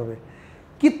তাকাইছে হবে,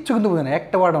 কিচ্ছু কিন্তু বোঝে না,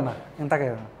 একটা ওয়ার্ডও না, তাকাই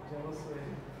না।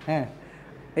 হ্যাঁ,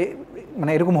 এই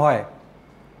মানে এরকম হয়।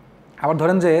 আবার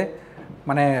ধরেন যে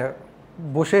মানে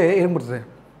বসে এরকম করতেছে,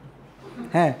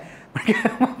 হ্যাঁ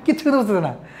কিচ্ছু কিন্তু বুঝতেছে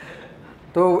না।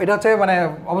 তো এটা হচ্ছে মানে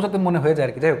অবসর মনে হয়ে যায়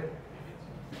আর কি। যাই হোক,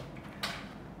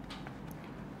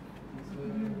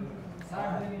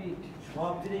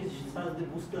 সব জিনিস স্যার যদি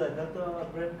বুঝতে হয় তাহলে তো আমার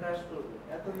ব্রেন ক্র্যাশ করবে।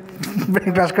 এত জিনিস ব্রেন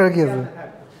ক্রাশ করে কি আছে?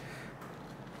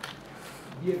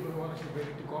 বিয়ের পর মানুষের ব্রেন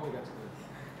একটু কমে কাজ করে।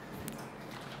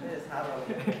 স্যার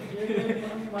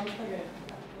মানুষ থাকে।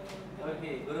 ওকে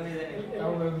গরম হয়ে যায়।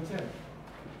 তাও বুঝছেন?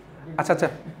 আচ্ছা আচ্ছা,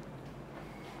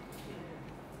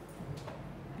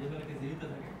 যেগুলো কি জীবিত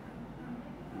থাকে।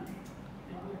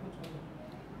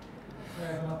 স্যার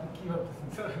এখন আপনি কি ভাবতেছেন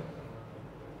স্যার?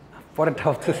 পরেরটা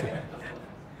ভাবতেছি,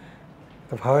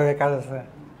 তো ভাবে কাজ আছে। স্যার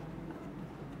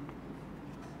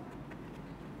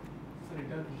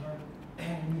এটা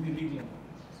হিন্দি লিখলাম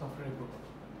সফটওয়্যার কোড।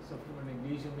 সফটওয়্যার মানে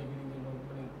ডিসিশন মেকিং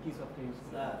মানে কি সফটওয়্যার ইউজ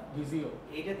করা? স্যার ভিজিও।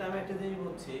 এইটাতে আমি একটা জিনিস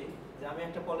বুঝছি যে আমি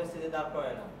একটা পলিসিতে দাঁড়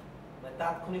করাইলাম, মানে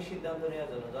তাৎক্ষণিক সিদ্ধান্ত নেওয়ার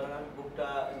জন্য। ধরেন আমি বুকটা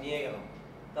নিয়ে গেলাম,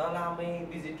 তাহলে আমি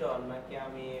ভিজিটর নাকি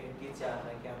আমি টিচার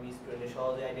নাকি আমি স্টুডেন্ট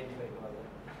সহজে আইডেন্টিফাই করা যায়।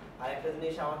 আর একটা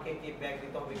জিনিস, আমাকে কি ব্যাগ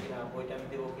দিতে হবে কিনা, বইটা আমি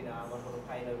দেবো কিনা, আমার কোনো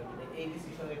ফাইন হবে কিনা, এই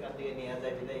ডিসিশনের কাছ থেকে নেওয়া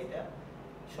যায় যেটা এটা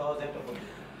সহজ একটা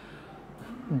পদ্ধতি।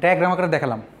 ডায়াগ্রাম আকারে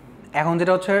দেখালাম, এখন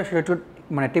যেটা হচ্ছে সেটা একটু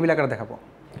মানে টেবিল আকারে দেখাবো।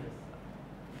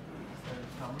 স্যার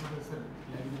সামনে তো স্যার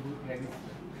লাইব্রেরি বুক রেডি।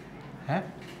 হ্যাঁ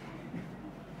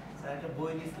স্যার একটা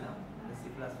বই নিয়েছিলাম সি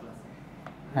প্লাস প্লাস,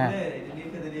 হ্যাঁ, এটা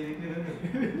লিখে দিয়ে বিক্রি করবে।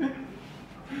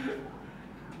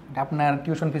 আপনার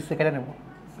টিউশন ফিস কেটে নেবো।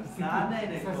 না না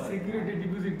এটা স্যার সিকিউরিটি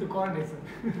ডিপোজিট তো করে নাই স্যার।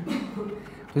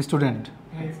 স্টুডেন্ট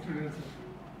হ্যাঁ স্টুডেন্টস।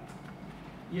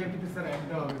 ইয়ারটিতে স্যার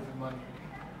একটা হবে স্যার মান।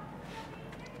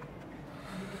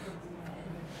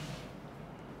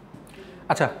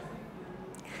 আচ্ছা,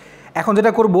 এখন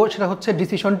যেটা করব সেটা হচ্ছে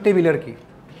ডিসিশন টেবিল আর কি।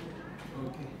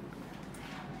 ওকে।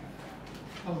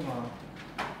 আল্লাহ।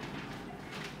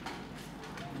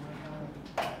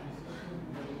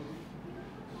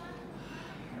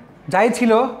 যাই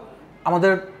ছিল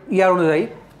আমাদের ইয়ার অনুযায়ী,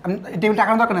 আমি টেবিলটা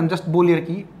আঁকানো দরকার নেই, আমি জাস্ট বলি আর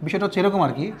কি। বিষয়টা হচ্ছে এরকম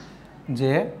আর কি,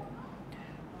 যে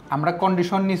আমরা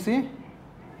কন্ডিশন নিছি,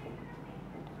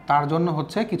 তার জন্য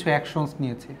হচ্ছে কিছু অ্যাকশনস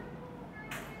নিয়েছি।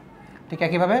 ঠিক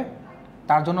একইভাবে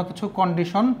তার জন্য কিছু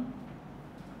condition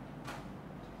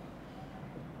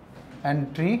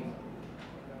entry,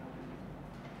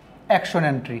 action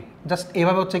entry, just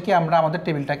এভাবে হচ্ছে কি আমরা আমাদের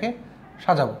টেবিলটাকে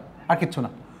সাজাবো, আর কিচ্ছু না।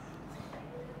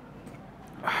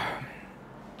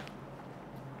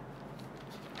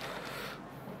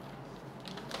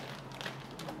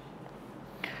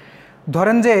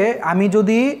 ধরেন যে আমি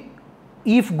যদি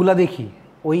ইফগুলা দেখি,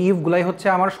 ওই ইফগুলাই হচ্ছে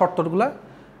আমার শর্তগুলা,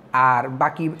 আর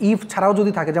বাকি ইফ ছাড়াও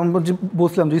যদি থাকে, যেমন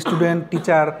বলছিলাম যে স্টুডেন্ট,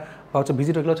 টিচার বা হচ্ছে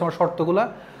ভিজিট, ওগুলো হচ্ছে আমার শর্তগুলা,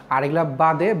 আর এগুলা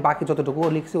বাদে বাকি যতটুকু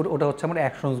লিখছি ওটা হচ্ছে আমার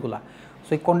অ্যাকশনসগুলা।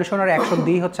 সো এই কন্ডিশন আর অ্যাকশন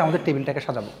দিয়েই হচ্ছে আমাদের টেবিলটাকে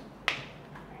সাজাবো।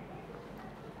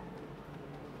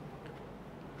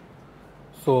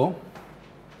 সো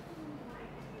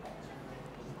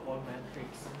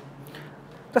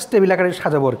জাস্ট টেবিল আকারে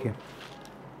সাজাবো আর কি।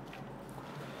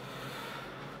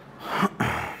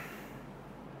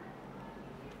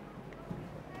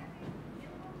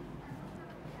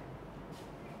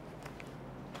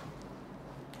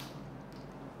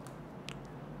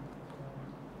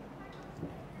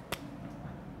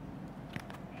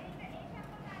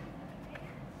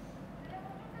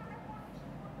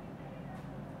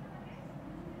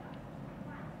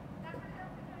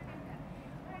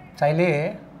 চাইলে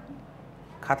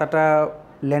খাতাটা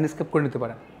ল্যান্ডস্কেপ করে নিতে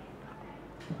পারেন।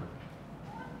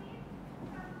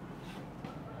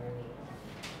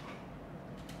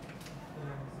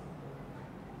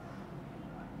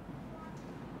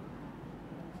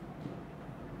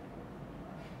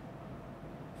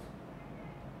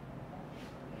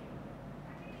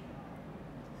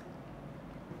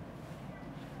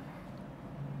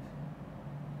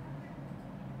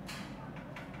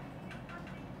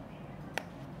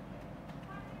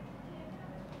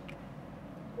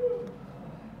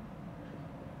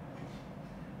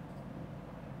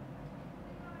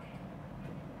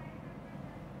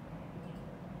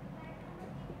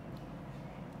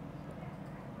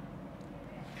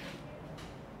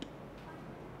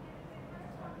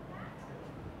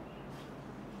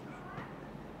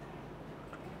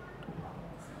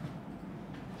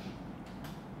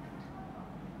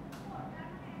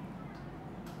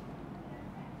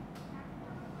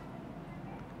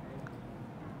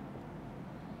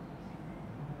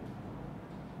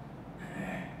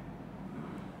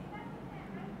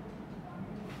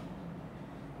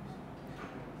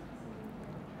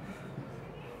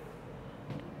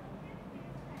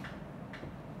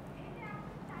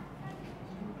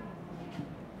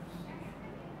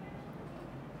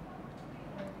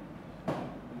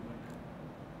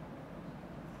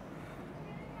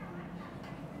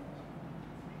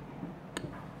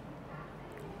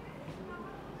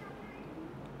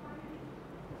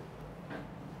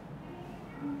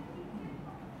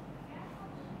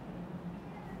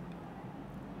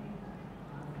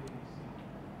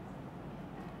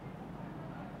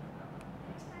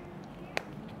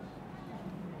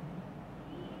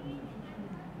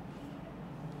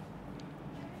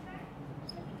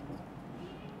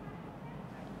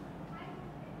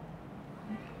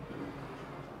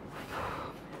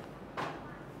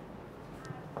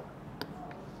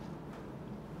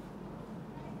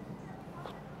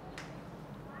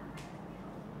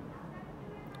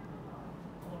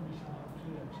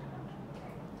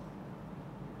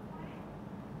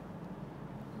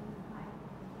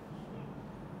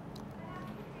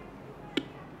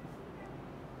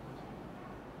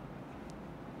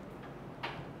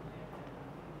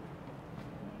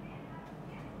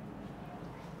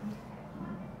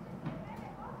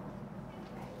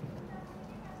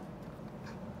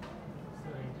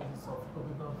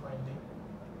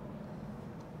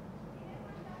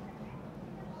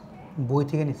 বই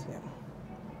থেকে নিচ্ছে।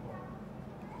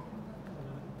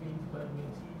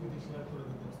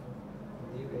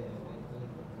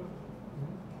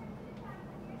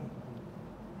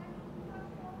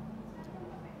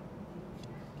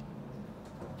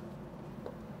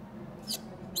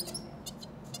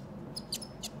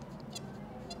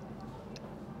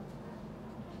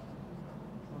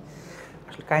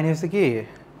 আসলে কাহিনী হচ্ছে কি,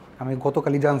 আমি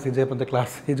গতকালই জানছি যে আপনাদের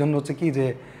ক্লাস, এই জন্য হচ্ছে কি যে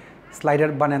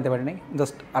স্লাইডার বানিয়ে আনতে পারি নাই।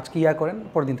 জাস্ট আজকে ইয়া করেন,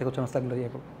 পরের দিন থেকে হচ্ছে আমরা স্লাইডার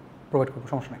ইয়া করবো, প্রোভাইড করবো,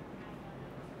 সমস্যা নেই।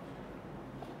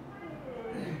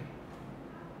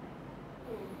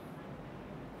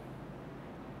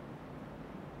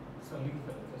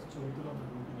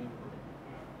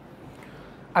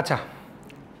 আচ্ছা,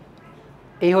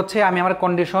 এই হচ্ছে আমি আমার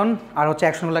কন্ডিশন আর হচ্ছে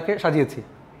অ্যাকশনগুলোকে সাজিয়েছি।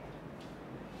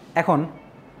 এখন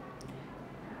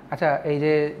আচ্ছা, এই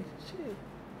যে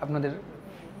আপনাদের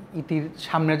ইতির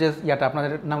সামনের যে ইয়াটা,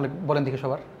 আপনাদের নাম বলেন দেখি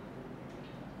সবার।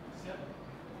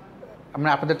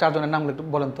 আপনার আপনাদের চারজনের নামগুলো একটু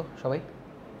বলেন তো সবাই।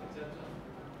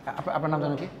 আপনার নাম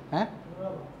জানেন কি? হ্যাঁ,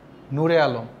 নূরে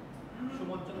আলম,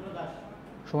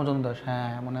 সুমচন্দ্র দাস, হ্যাঁ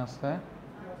মনে আছে।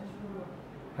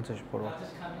 আচ্ছা পড়ব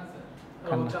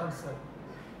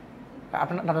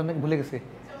আপনার নাম ভুলে গেছি।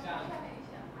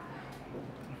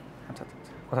 আচ্ছা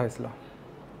আচ্ছা কথা হয়েছিল।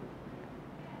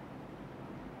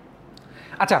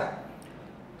 আচ্ছা,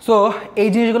 সো এই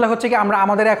জিনিসগুলো হচ্ছে কি আমরা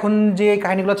আমাদের এখন যে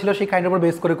কাহিনীগুলো ছিল সেই কাহিনীর উপর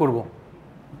বেস করে করব।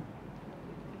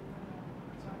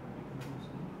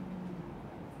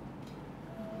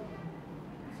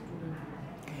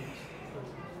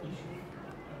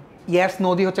 ইয়েস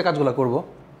নদী হচ্ছে কাজগুলো করব।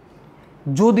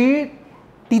 যদি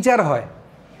টিচার হয়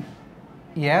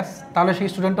ইয়েস, তাহলে সেই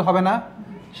স্টুডেন্টও হবে না,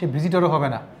 সে ভিজিটরও হবে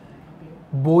না।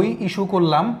 বই ইস্যু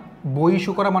করলাম, বই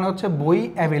ইস্যু করা মানে হচ্ছে বই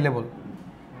অ্যাভেলেবল।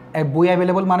 বই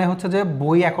অ্যাভেলেবল মানে হচ্ছে যে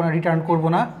বই এখন রিটার্ন করব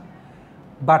না,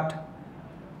 বাট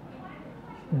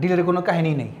ডিলের কোনো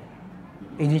কাহিনী নেই,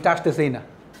 এই জিনিসটা আসতেছেই না।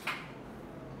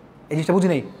 এই জিনিসটা বুঝি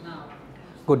নেই?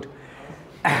 গুড।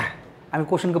 আমি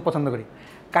কোশ্চেন খুব পছন্দ করি।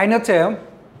 কাহিনী হচ্ছে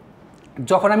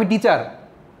যখন আমি টিচার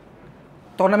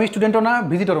তখন আমি স্টুডেন্টও না,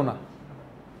 ভিজিটরও না।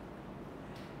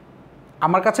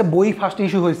 আমার কাছে বই ফার্স্ট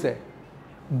ইস্যু হয়েছে,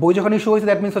 বই যখন ইস্যু হয়েছে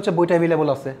দ্যাট মিনস হচ্ছে বইটা অ্যাভেলেবল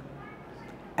আছে।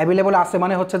 অ্যাভেলেবল আছে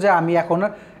মানে হচ্ছে যে আমি এখন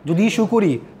যদি ইস্যু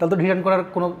করি তাহলে তো রিটার্ন করার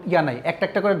কোনো ইয়া নাই, একটা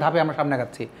একটা করে ধাপে আমরা সামনে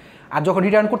যাচ্ছি। আর যখন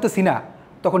রিটার্ন করতেছি না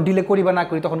তখন ডিলে করি বা না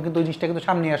করি তখন কিন্তু ওই জিনিসটা কিন্তু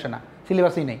সামনে আসে না,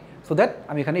 সিলেবাসই নেই। সো দ্যাট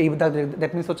আমি এখানে এই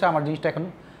দ্যাট মিনস হচ্ছে আমার জিনিসটা এখন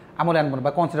আমলে আনবো না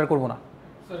বা কনসিডার করবো না।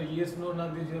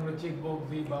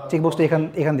 চেকবক্সটা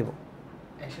এখান দেবো,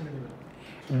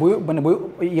 বই মানে বই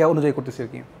ইয়া অনুযায়ী করতেছি আর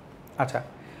কি। আচ্ছা,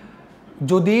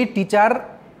 যদি টিচার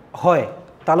হয়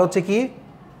তাহলে হচ্ছে কি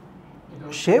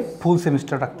সে ফুল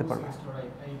সেমিস্টার রাখতে পারবে।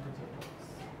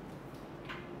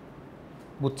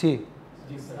 বুঝছি?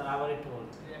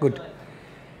 গুড।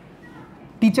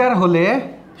 টিচার হলে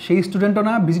সেই স্টুডেন্টও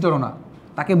না, ভিজিটরও না,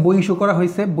 তাকে বই ইস্যু করা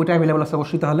হয়েছে, বইটা অ্যাভেলেবল আছে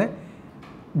অবশ্যই। তাহলে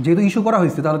যেহেতু ইস্যু করা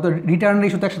হয়েছে তাহলে তো রিটার্নের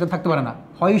ইস্যু তো একসাথে থাকতে পারে না,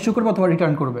 হয় ইস্যু করবে অথবা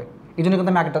রিটার্ন করবে। এই জন্য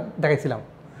কিন্তু আমি আগেটা দেখাইছিলাম।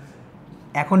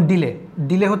 এখন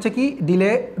ডিলে হচ্ছে কি, ডিলে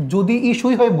যদি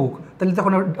ইস্যুই হয় বুক তাহলে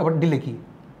তখন আবার ডিলে কি,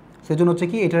 সেই জন্য হচ্ছে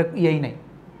কি এটার ইয়েই নাই,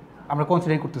 আমরা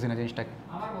কনসিডার করতেছি না জিনিসটাকে।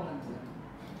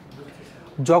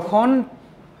 যখন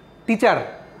টিচার,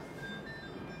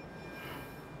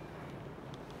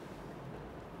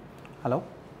 হ্যালো,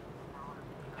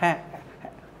 হ্যাঁ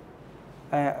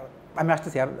আমি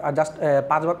আসতেছি আর জাস্ট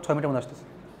 5 বা 6 মিনিটের মধ্যে আসতেছি।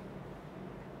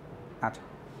 আচ্ছা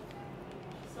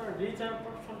স্যার রিচার্জ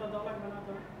অপশনটা দাও লাগবে না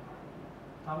তো?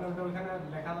 তাহলে ওখানে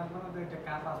লেখা লাগবে না যে এটা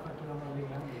কার পাসওয়ার্ড আমরা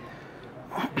লিখলাম।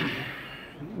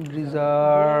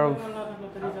 রিজার্ভ,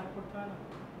 রিজার্ভ করতে হয় না?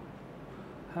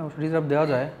 হ্যাঁ রিজার্ভ দেওয়া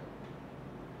যায়।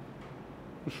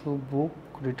 ইস্যু বুক,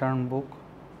 রিটার্ন বুক।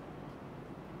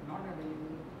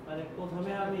 মানে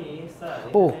প্রথমে আমি স্যার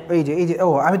ও এই যে ও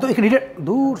আমি তো এখানে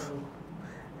দূর,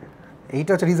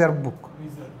 এইটা হচ্ছে রিজার্ভ বুক,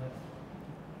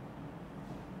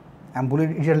 আমি বলে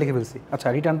রিটার্ন লিখে ফেলছি। আচ্ছা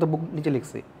রিটার্ন তো বুক নিচে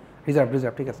লিখছি, রিজার্ভ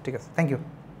ঠিক আছে ঠিক আছে, thank you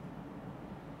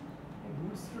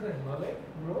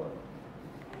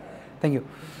thank you.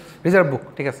 Reserve বুক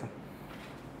ঠিক আছে।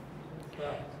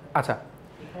 আচ্ছা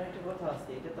এখানে একটা কথা আছে,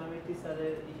 এটা তো আমি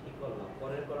টিচারের ই করলাম,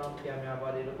 পরের কলাম কি আমি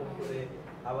আবার এরকম করে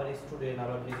আবার স্টুডেন্ট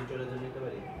আবার ভিজিটরের জন্য নিতে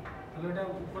পারি? তাহলে এটা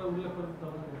উপরে উল্লেখ করতে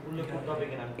হবে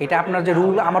কিনা? এটা আপনার যে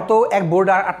রুল, আমার তো এক বোর্ড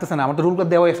আটতেছে না, আমার তো রুলগুলো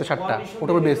দেওয়া হয়েছে 7টা,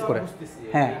 ওটার উপর বেস করে।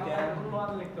 হ্যাঁ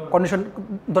কন্ডিশন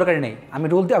দরকারই নেই, আমি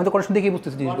তো কন্ডিশন দেখেই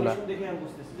বুঝতেছি জিনিসগুলো।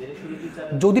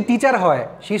 যদি টিচার হয়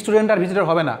সেই স্টুডেন্ট আর ভিজিটর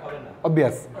হবে না,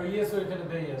 অবভিয়াস।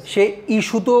 সে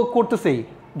ইস্যু তো করতেছেই,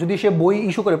 যদি সে বই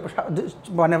ইস্যু করে,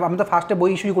 মানে আমি তো ফার্স্টে বই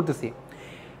ইস্যু করতেছি,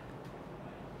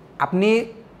 আপনি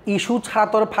ইস্যু ছাড়া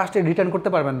তো ফার্স্টে রিটার্ন করতে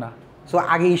পারবেন না। সো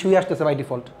আগে ইস্যুই আসতেছে বাই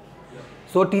ডিফল্ট।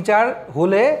 সো টিচার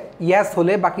হলে ইয়াস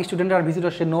হলে বাকি স্টুডেন্ট আর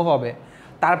ভিজিটর সে নো হবে।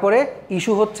 তারপরে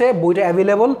ইস্যু হচ্ছে বইটা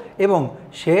অ্যাভেলেবল এবং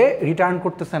সে রিটার্ন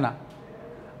করতেছে না,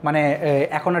 মানে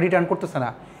এখন আর রিটার্ন করতেছে না।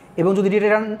 এবং যদি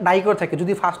রিটার্ন নাই করে থাকে,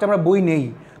 যদি ফার্স্টে আমরা বই নেই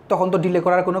তখন তো ডিলে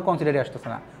করার কোনো কনসিডারে আসতেছে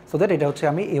না। সো দ্যাট এটা হচ্ছে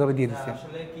আমি এইভাবে দিয়ে দিচ্ছি।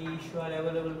 আসলে কি ইস্যু আর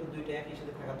অ্যাভেলেবল কি দুইটা একই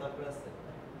সাথে থাকা দরকার আছে?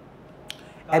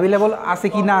 অ্যাভেলেবল আছে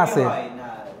কি না আছে,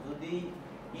 যদি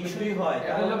ইস্যুই হয়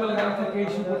অ্যাভেলেবল না থাকে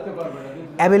ইস্যু করতে পারবে না।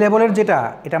 অ্যাভেলেবলের যেটা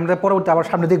এটা আমরা পরবর্তী আবার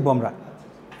সামনে দেখবো, আমরা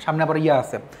সামনে আবার ইয়ে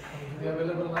আছে।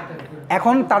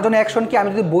 এখন তার জন্য অ্যাকশন কি, আমি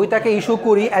যদি বইটাকে ইস্যু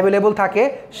করি অ্যাভেলেবল থাকে,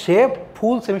 সে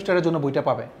ফুল সেমিস্টারের জন্য বইটা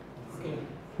পাবে।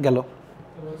 গেল।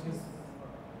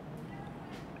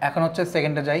 এখন হচ্ছে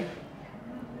সেকেন্ডে যাই।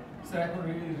 স্যার এখন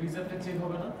রিজাল্টটা চেক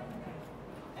হবে না?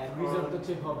 রিজাল্ট তো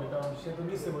চেক হবে, কারণ সে তো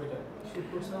নিছে বইটা, শুট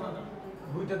করছে না,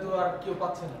 বইটা তো আর কেউ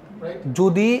পাচ্ছে না, রাইট?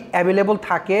 যদি অ্যাভেলেবল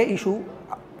থাকে ইস্যু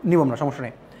নিব আমরা, সমস্যা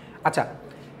নেই। আচ্ছা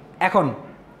এখন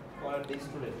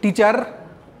teacher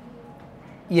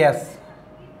yes,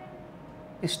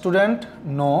 student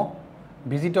no,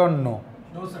 visitor no.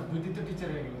 No sir, দুই দিন তো টিচার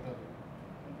হয়ে গেল তবে।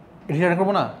 রিটার্ন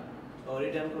করবো না? ও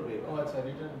রিটার্ন করবে। ও আচ্ছা,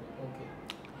 রিটার্ন ওকে।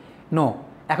 নো।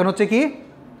 এখন হচ্ছে কি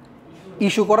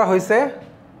ইস্যু করা হয়েছে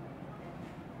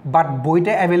বাট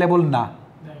বইটা অ্যাভেলেবল না,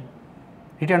 নাই।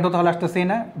 রিটার্ন তো তাহলে আসতেছেই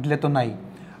না, দিলে তো নাই।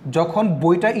 যখন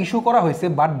বইটা ইস্যু করা হয়েছে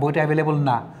বাট বইটা অ্যাভেলেবল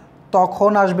না,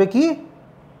 তখন আসবে কি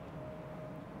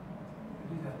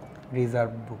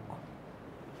reserve book.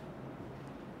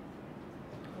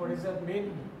 What is that mean?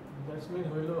 That's mean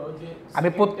হলো যে আমি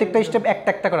প্রত্যেকটা স্টেপ একটা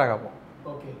একটা করে আগাবো,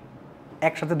 ওকে।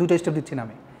 একসাথে দুটো স্টেপ দিচ্ছি না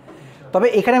আমি। তবে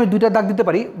এখানে আমি দুইটা দাগ দিতে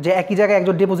পারি যে একই জায়গায়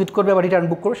একজন ডিপোজিট করবে বা রিটার্ন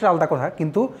বুক করবে, সেটা আলাদা কথা,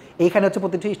 কিন্তু এইখানে হচ্ছে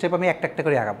প্রত্যেকটি স্টেপ আমি একটা একটা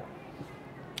করে আগাবো।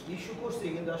 ইস্যু করছি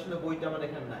কিন্তু আসলে বইটা আমার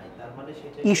এখানে নাই, তার মানে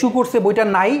সেটা ইস্যু করছে বইটা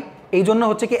নাই, এই জন্য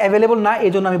হচ্ছে কি অ্যাভেলেবল না,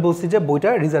 এই জন্য আমি বলছি যে বইটা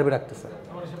রিজার্ভে রাখতেছে।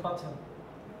 আমার সে পাচ্ছেন।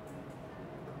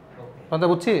 কথা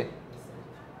বুঝছি?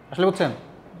 আসলে বুঝছেন?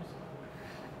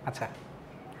 আচ্ছা,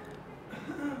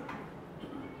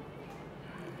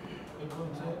 এটা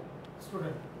হচ্ছে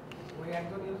স্টুডেন্ট। ওই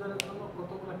একজন ইউজারের জন্য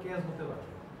কতগুলো কেস হতে পারে?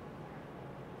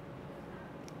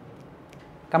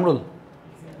 কামরুল,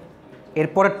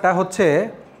 এরপরেরটা হচ্ছে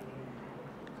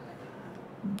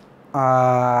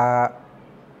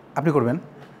আপনি করবেন।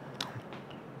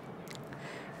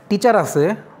 টিচার আছে,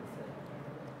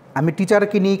 আমি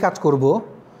টিচারকে নিয়েই কাজ করব,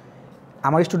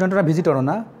 আমার স্টুডেন্টরা ভিজিটরও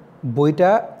না, বইটা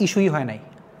ইস্যুই হয় নাই,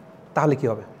 তাহলে কি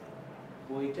হবে?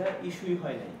 বইটা ইস্যুই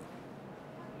হয় নাই।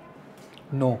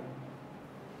 নো।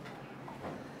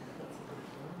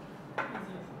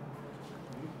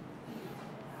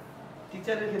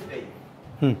 টিচারের ক্ষেত্রেই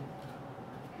হুম,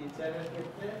 টিচারের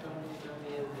ক্ষেত্রে আমি এটা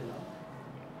নিয়ে দিলাম।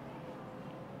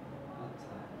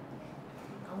 আচ্ছা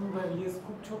কামরুল ভাই ইয়েস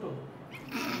খুব ছোট।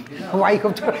 ওয়াই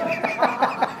খুব ছোট।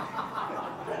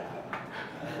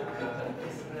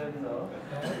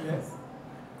 ইয়েস।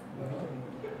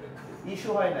 ইস্যু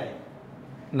হয় নাই।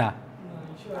 না,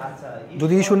 আচ্ছা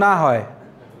যদি ইস্যু না হয়,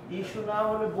 ইস্যু না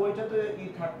হলে বইটা তো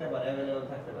থাকতে পারে, अवेलेबल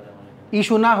থাকতে পারে মানে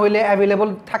ইস্যু না হইলে অ্যাভেলেবল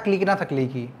থাকলে কি না থাকলেই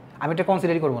কি, আমি এটা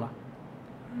কনসিডারই করবো না।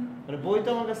 মানে বই তো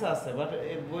আমার কাছে আছে বাট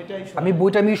এই বইটা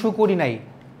ইস্যু আমি ইস্যু করি নাই,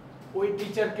 ওই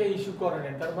টিচারকে ইস্যু করে না,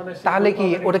 তার মানে তাহলে কি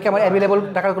ওটাকে আমার অ্যাভেলেবল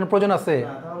রাখার কোনো প্রয়োজন আছে?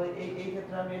 না, তাহলে এই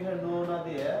ক্ষেত্রে আমি এটা নো না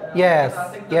দিয়ে ইয়েস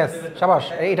ইয়েস, শাবাশ,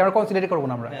 এটা আমরা কনসিডারই করবো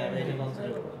না আমরা। হ্যাঁ এটা কনসিডার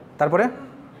করব। তারপরে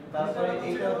তারপরে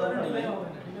এইটাও দরকার নেই,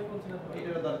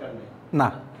 এটারও দরকার নেই। না,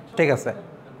 ঠিক আছে।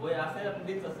 বই আছে আপনি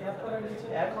দিতেছেন।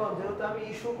 এখন যেহেতু আমি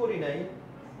ইস্যু করি নাই,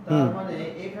 হুম। তার মানে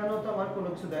এখানেও তো আমার কোনো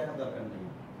কিছু দেখার দরকার নেই।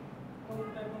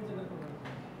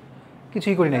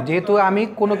 কিছুই করি নাই, যেহেতু আমি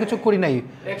কোনো কিছু করি নাই।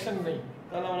 অ্যাকশন নেই,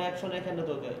 তাহলে আমার অ্যাকশন এখানে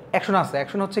তো দেয়। অ্যাকশন আছে,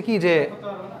 অ্যাকশন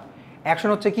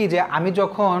হচ্ছে কি যে আমি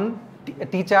যখন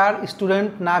টিচার স্টুডেন্ট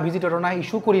না ভিজিটর না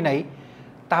ইস্যু করি নাই,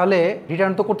 তাহলে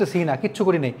রিটার্ন তো করতেছি না, কিচ্ছু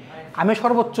করি নাই। আমি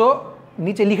সর্বোচ্চ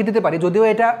নিচে লিখে দিতে পারি, যদিও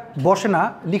এটা বসে না,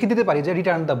 লিখে দিতে পারি যে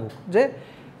রিটার্ন দ্য বুক, যে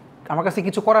আমার কাছে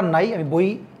কিছু করার নাই, আমি বই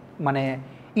মানে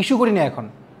ইস্যু করি না এখন।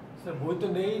 স্যার বই তো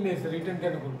নেই স্যার, রিটার্ন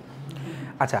কেন করব?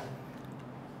 আচ্ছা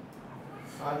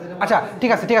আচ্ছা,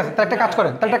 ঠিক আছে তাহলে একটা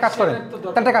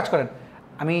কাজ করেন,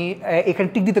 আমি এখানে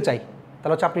টিক দিতে চাই,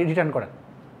 তাহলে হচ্ছে আপনি রিটার্ন করেন।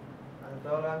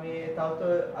 তাহলে আমি তাও তো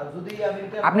আর যদি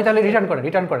আপনি তাহলে রিটার্ন করেন।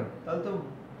 তাহলে তো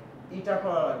এটা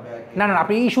করা লাগবে আর কি। না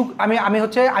আপনি ইস্যু, আমি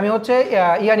হচ্ছে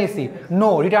ইয়া নিয়েছি নো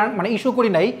রিটার্ন, মানে ইস্যু করি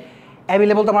নাই,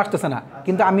 অ্যাভেলেবল তো আমার আসতেছে না,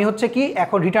 কিন্তু আমি হচ্ছে কি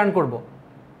এখন রিটার্ন করব,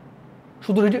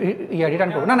 শুধু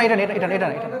রিটার্ন করবো। না এটা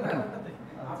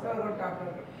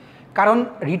কারণ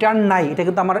রিটার্ন নাই, এটা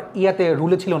কিন্তু আমার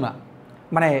রুলে ছিল না,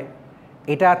 মানে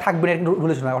এটা থাকবে না,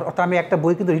 রুলে ছিল না। অর্থাৎ আমি একটা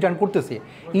বই কিন্তু রিটার্ন করতেছি,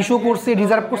 ইস্যু করছি,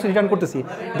 রিজার্ভ করছি, রিটার্ন করতেছি,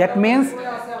 দ্যাট মিনস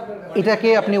এটাকে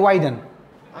আপনি ওয়াই দেন,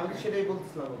 আমি সেটাই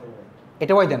বলছিলাম।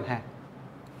 এটা ওয়াই দেন। হ্যাঁ,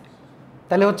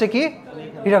 তাহলে হচ্ছে কি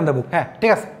রিটার্ন দ্য বুক। হ্যাঁ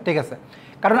ঠিক আছে,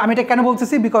 কারণ আমি এটা কেন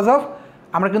বলতেছি, বিকজ অফ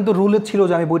আমরা কিন্তু রুলে ছিল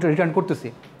যে আমি বইটা রিটার্ন করতেছি।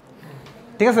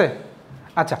 ঠিক আছে,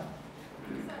 আচ্ছা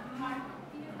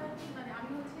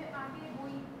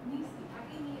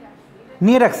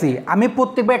নিয়ে রাখছি, আমি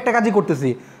প্রত্যেকবার একটা কাজই করতেছি,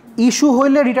 ইস্যু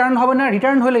হইলে রিটার্ন হবে না,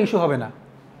 রিটার্ন হইলে ইস্যু হবে না।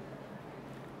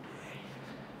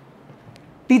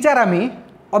 টিচার আমি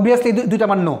অবভিয়াসলি দুইটা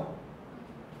আমার নো,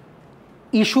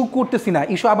 ইস্যু করতেছি না,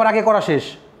 ইস্যু আবার আগে করা শেষ,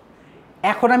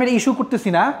 এখন আমি ইস্যু করতেছি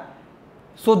না।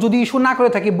 সো যদি ইস্যু না করে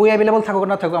থাকি, বই অ্যাভেলেবল থাকুক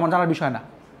না থাকুক আমার জানার বিষয় না,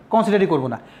 কনসিডারই করবো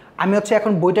না। আমি হচ্ছে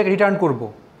এখন বইটাকে রিটার্ন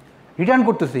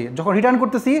করতেছি, যখন রিটার্ন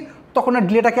করতেছি তখন আর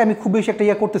ডিলেটাকে আমি খুব বেশি একটা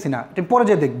করতেছি না, এটা পরে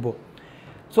যে দেখবো।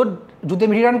 সো যদি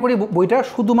আমি রিটার্ন করি বইটা,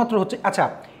 শুধুমাত্র হচ্ছে আচ্ছা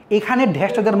এখানে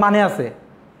ড্যাশটাদের মানে আছে,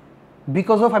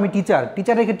 বিকজ অফ আমি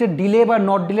টিচারের ক্ষেত্রে ডিলে বা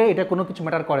নট ডিলে এটা কোনো কিছু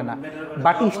ম্যাটার করে না,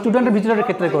 বাট স্টুডেন্টের ভিজিটরের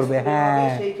ক্ষেত্রে করবে।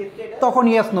 হ্যাঁ, তখন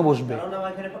ইয়েস নো বসবে।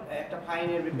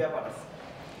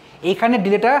 এখানে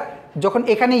ডিলেটা যখন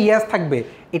এখানে ইয়াস থাকবে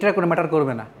এটার কোনো ম্যাটার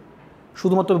করবে না,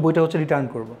 শুধুমাত্র বইটা হচ্ছে রিটার্ন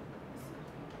করব।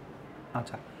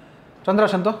 আচ্ছা চন্দ্র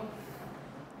আসেন তো।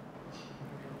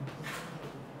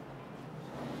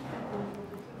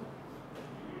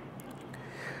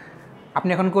 আপনি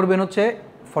এখন করবেন হচ্ছে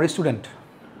ফর স্টুডেন্ট।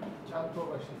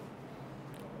 ছাত্রবাসী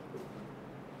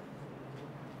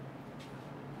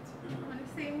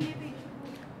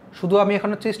শুধু আমি এখন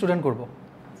হচ্ছে স্টুডেন্ট করব।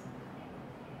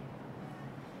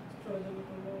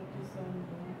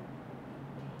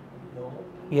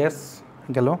 ইয়েস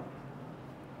গেল।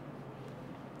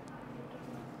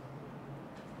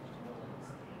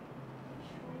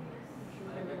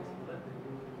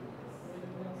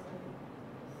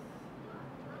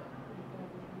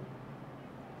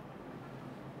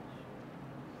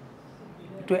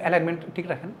 একটু অ্যালাইনমেন্ট ঠিক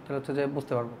রাখেন, তাহলে হচ্ছে যে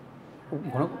বুঝতে পারবো।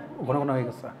 ঘন ঘন ঘন হয়ে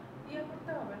গেছে।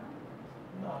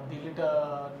 না ডিলেটা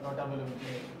নট अवेलेबल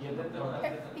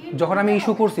যখন আমি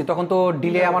ইস্যু করছি তখন তো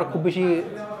ডিলে আমার খুব বেশি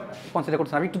কনসিডার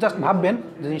করছে না। আপনি একটু জাস্ট ভাববেন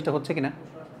যে জিনিসটা হচ্ছে কিনা।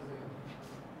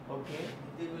 ওকে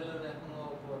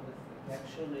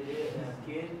অ্যাকশন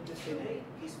কে ছেলে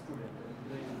স্টুডেন্ট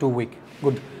 2 উইক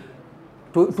গুড।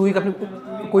 2 উইক আপনি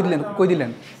কই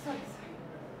দিলেন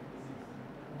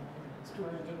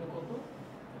স্টুডেন্টের জন্য কত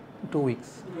 2 উইকস।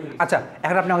 আচ্ছা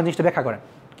এখন আপনি আমাকে জিনিসটা ব্যাখ্যা করেন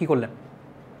কি করলেন।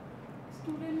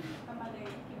 স্টুডেন্ট মানে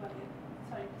কি বলে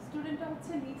সরি স্টুডেন্টটা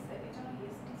হচ্ছে নিচে এজন্য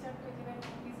ইয়েস টিচার তো দিবেন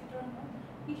ভিজিটর না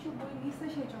ইস্যু বই নিচে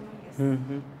সেই জন্য ইয়েস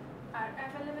আর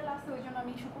अवेलेबल আছে ওই জন্য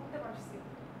আমি ইস্যু করতে পারছি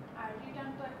আর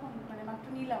রিটার্ন তো এখন মানে মাত্র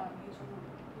নিলাম আমি এই জন্য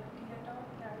ডিলেটা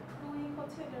আর 2 উইক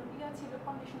হচ্ছে এটা ইয়া ছিল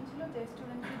কন্ডিশন ছিল যে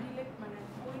স্টুডেন্টকে ডিলে মানে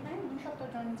বই নাই 2 সপ্তাহ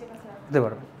জন্য নিজের কাছে রাখতে দিতে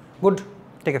পারবেন। গুড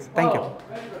ঠিক আছে থ্যাংক ইউ।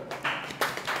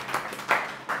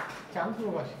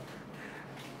 ছাত্রবাসী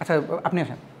আচ্ছা আপনি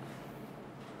আসেন।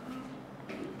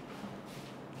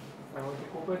 আমাকে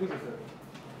কোঅপারেটিভ স্যার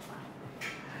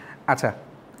আচ্ছা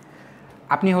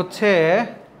আপনি হচ্ছে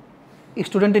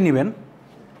স্টুডেন্টে নেবেন,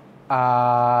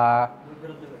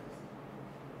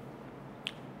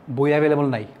 বই অ্যাভেলেবল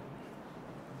নাই,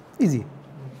 ইজি।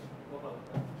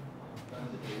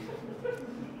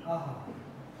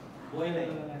 বই নাই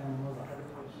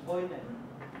বই নাই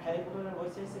হ্যারি পটারের বই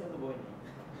চাইছে কিন্তু বই নেই।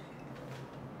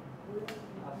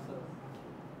 আচ্ছা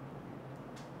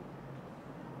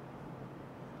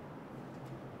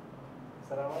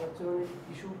স্যার আমার হচ্ছে মানে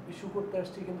ইস্যু করতে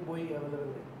আসছি কিন্তু বই অ্যাভেলেবল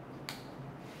নেই।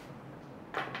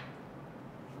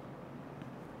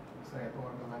 স্যার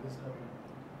তোমার তো লাগে স্যার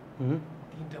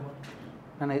তিনটা মাত্র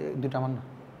না না 2টা আমার না,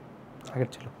 আগের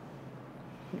ছিল,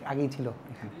 আগেই ছিল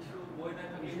এখানে। বই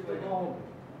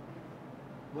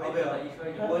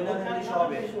না থাকলে ইস্যু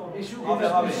হবে ইস্যু হবে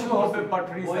হবে বাট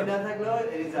বই না থাকলেও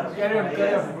রিজার্ভ Carry on,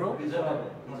 bro.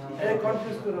 এই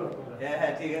কনফিউজ করো না। হ্যাঁ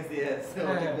হ্যাঁ ঠিক আছে ইয়েস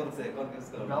ঠিক বলছে কনফিউজ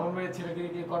করো রাহুল ভাইয়ের ছেলেকে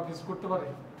কি কনফিউজ করতে পারে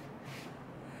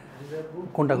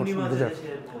কোনটা করছেন রিজার্ভ?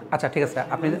 আচ্ছা ঠিক আছে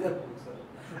আপনি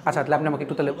আচ্ছা তাহলে আপনি আমাকে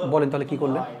একটু তাহলে বলেন তাহলে কী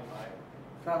করলেন।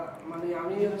 স্যার মানে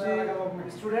আমি হচ্ছে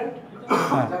স্টুডেন্ট,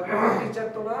 টিচার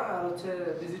তো না আর হচ্ছে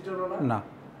ভিজিটরও না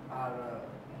আর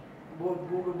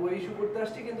বই ইস্যু করতে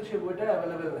আসছি কিন্তু সেই বইটা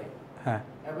অ্যাভেলেবল নাই। হ্যাঁ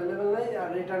অ্যাভেলেবল নাই আর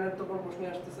রিটার্নের তো কোনো প্রশ্নই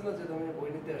আসতেছে না যে আমি বই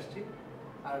নিতে আসছি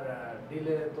আর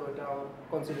ডিলে তো এটা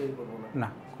কনসিডারই করবো না। না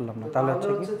করলাম না, তাহলে হচ্ছে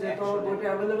কি যেহেতু আমার বইটা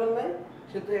অ্যাভেলেবল নাই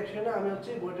সেহেতু অ্যাকশনে আমি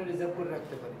হচ্ছে বইটা রিজার্ভ করে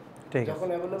রাখতে পারি। ঠিক আছে যখন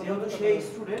অ্যাভেলেবল যেহেতু হবে সেই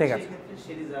স্টুডেন্ট ঠিক সেই আছে। ক্ষেত্রে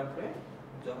সে রিজার্ভ করে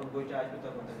যখন বইটা আসবে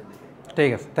তখন তাকে দিবে।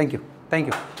 ঠিক আছে থ্যাংক ইউ থ্যাংক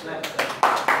ইউ।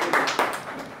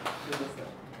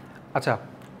 আচ্ছা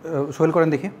সোহেল করেন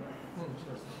দেখি।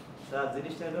 স্যার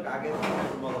জিনিসটা হলো আগে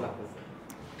মজা লাগতেছে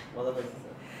মজা পাইছি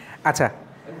স্যার। আচ্ছা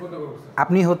আমি কোনটা করব স্যার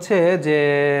আপনি হচ্ছে যে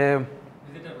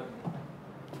ভিজিটর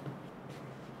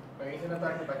ভাই এখানে তো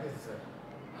একটা প্যাকেজ স্যার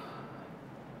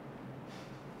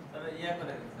স্যার ইয়া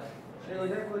করে স্যার সে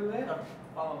ওইটা করবে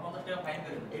 50 টাকা ফাইন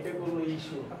করে এটা করলো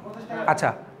ইস্যু আচ্ছা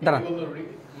দাঁড়ান,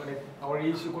 মানে আমার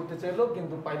ইস্যু করতে চাইলো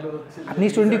কিন্তু পাইলো হচ্ছে আপনি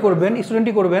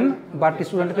স্টুডেন্টই করবেন বাট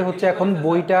স্টুডেন্টকে হচ্ছে এখন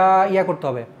বইটা ইয়া করতে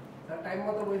হবে টাইম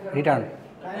মতো বই ফেরত রিটার্ন।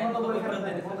 টাইম মতো বই ফেরত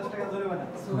দেন 50 টাকা জরিমানা।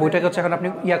 বইটাকে হচ্ছে এখন আপনি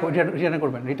রিটার্ন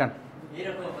করবেন রিটার্ন।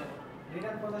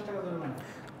 রিটার্ন 50 টাকা জরিমানা।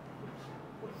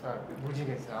 স্যার বুঝে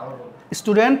গেছে আবার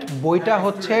স্টুডেন্ট বইটা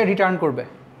হচ্ছে রিটার্ন করবে।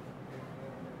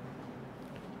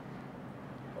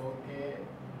 ওকে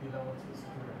দিলাম হচ্ছে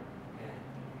স্টুডেন্ট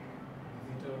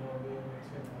ভিজিটর হবে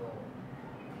হচ্ছে নো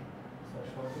স্যার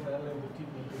সবই আলাদা ঠিক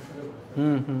নেই শুরু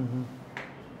হুম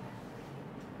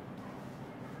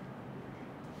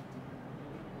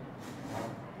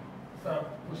স্যার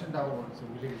কোশ্চেনটা আবার বলছি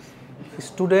ভুলে গেছি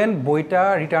স্টুডেন্ট বইটা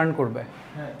রিটার্ন করবে।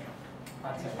 হ্যাঁ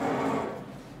আচ্ছা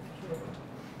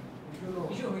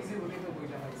ইস্যু হয়েছে বলেই তো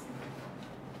বইটা পাইছি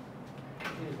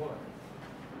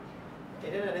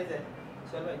এটা না নেই যায়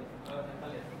চল ভাই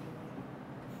তাহলে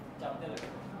চাপ দিলে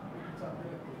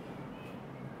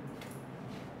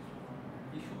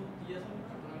ইস্যু কি আছে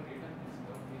রিটার্ন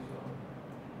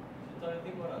ইস্যু তো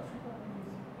এদিকে করা আছে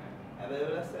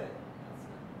অ্যাভেলেবল আছে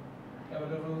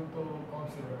অ্যাভেলেবল তো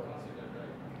কনসিডার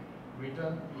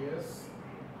রিটার্ন ইয়েস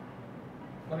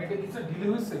মানে এটা কিছু ডিলে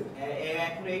হয়েছে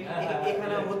এখন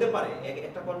এখানে হতে পারে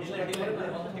একটা কন্ডিশন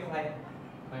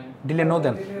ডিলে নো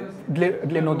দেন,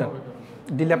 ডিলে নো দেন,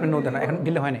 ডিলে আপনি নো দেন, এখন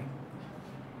ডিলে হয় নাই,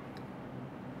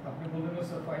 আপনি বললেন না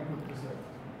স্যার ফাইন করতেছে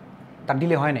তার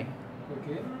ডিলে হয় নাই।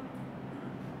 ওকে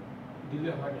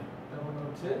ডিলে হয়নি তার মানে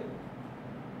হচ্ছে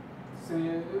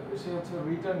সে হচ্ছে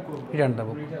রিটার্ন করবে Return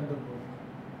দেবো। রিটার্ন দেবো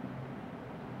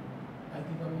আই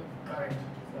থিংক আমি কারেক্ট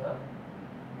স্যার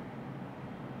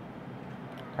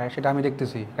হ্যাঁ সেটা আমি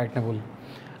দেখতেছি কারেক্ট না ভুল।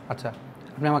 আচ্ছা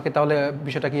আপনি আমাকে তাহলে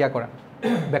বিষয়টা কি করেন,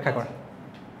 ব্যাখ্যা করেন।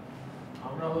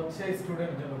 আমরা হচ্ছে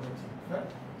স্টুডেন্ট জন্য করছি হ্যাঁ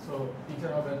সো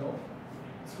টিচার হবে নো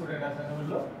স্টুডেন্ট আছে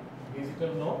হলো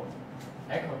ডিজিটাল নো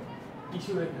এখন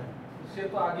ইস্যু এখানে সে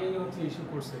তো আগেই হচ্ছে ইস্যু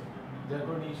করছে যার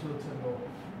কারণে ইস্যু হচ্ছে নো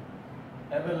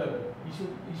অ্যাভেলেবল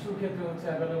ইস্যুর ক্ষেত্রে হচ্ছে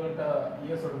অ্যাভেলেবলটা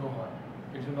ইয়েস অর নো হয়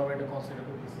এর জন্য আমরা এটা কনসিডার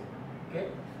করতেছি ওকে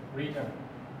রিটার্ন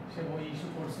সে বই ইস্যু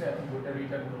করছে এখন বইটা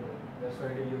রিটার্ন করবে দ্যাটস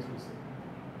হোয়াই এটা ইউজ হচ্ছে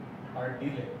আর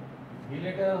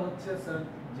ডিলেটা হচ্ছে স্যার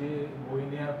যে বই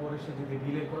নেওয়ার পরে সে যদি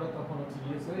ডিলে করে তখন হচ্ছে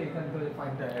ইয়েস হয়ে এখান থেকে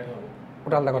ফাইনটা অ্যাড হবে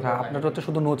ওটা আলাদা কথা, আপনার হচ্ছে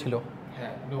শুধু নো ছিল,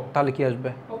 হ্যাঁ নো তাহলে কি আসবে?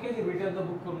 ওকে রিটার্ন দ্য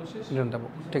বুক করলো শেষ রিটার্ন দেবো,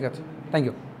 ঠিক আছে, থ্যাংক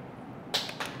ইউ।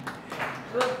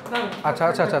 আচ্ছা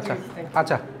আচ্ছা আচ্ছা আচ্ছা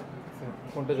আচ্ছা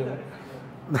কোনটা যাবে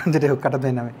যেটা হোক কাটা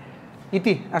দেয় না আমি।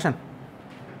 ইতি আসেন,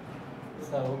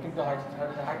 স্যার ও কিন্তু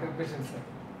হার্টের পেশেন্ট স্যার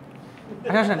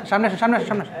আসেন আসেন, সামনে আসেন, সামনে আসেন,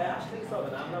 সামনে আসেন। আসলে কিছু হবে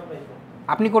না আমরা পাইবো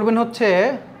আপনি করবেন হচ্ছে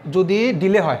যদি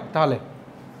ডিলে হয় তাহলে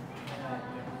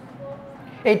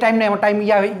এই টাইম নেই, আমার টাইম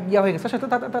ইয়া হয়ে গেছে, 50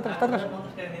 টাকা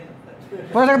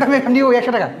আমি নিব,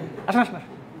 100 টাকা। আসেন আসেন আসেন।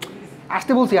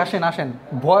 আসতে বলছি, আসেন আসেন,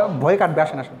 ভয় কাটবে,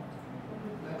 আসেন আসেন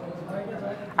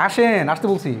আসেন, আসতে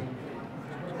বলছি।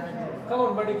 কাম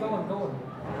অন বাডি কাম অন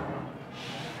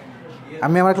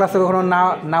আমি আমার ক্লাসে কখনো না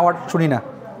না ওয়ার্ড শুনি না,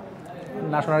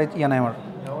 না শোনার ইয়া নাই আমার।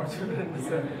 আমার স্টুডেন্ট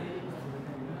স্যার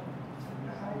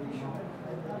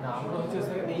না আমরা হচ্ছে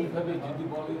স্যার এইভাবে যদি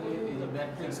বলে যে এই যে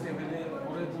ম্যাট্রিক্স টেবিলে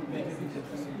করে লিখে দিতে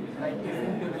লাইক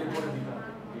টেবিলে করে দিতাম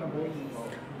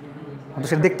তো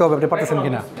সেটা দেখতে হবে আপনি পারতেছেন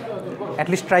কিনা,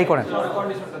 অ্যাটলিস্ট ট্রাই করেন।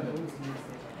 কন্ডিশনটা দেন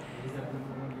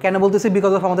কেন বলতেছি,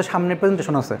 বিকজ অফ আমাদের সামনে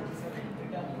প্রেজেন্টেশন আছে।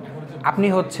 আপনি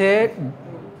হচ্ছে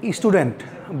স্টুডেন্ট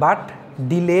বাট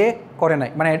ডিলে করে নাই,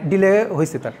 মানে ডিলে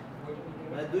হয়েছে তার,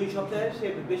 মানে 2 সপ্তাহে সে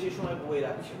বেশি সময় বই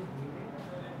রাখছে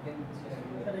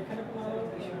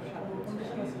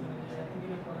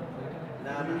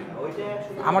না না ওইটা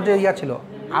শুধু আমার যে ইয়া ছিল,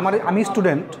 আমি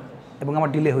স্টুডেন্ট এবং আমার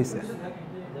ডিলে হয়েছে।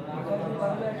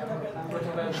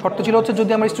 শর্ত ছিল হচ্ছে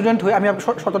যদি আমি স্টুডেন্ট হই, আমি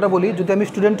শর্তটা বলি, যদি আমি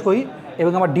স্টুডেন্ট হই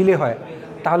এবং আমার ডিলে হয়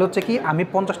তাহলে হচ্ছে কি আমি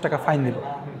 50 টাকা ফাইন দিব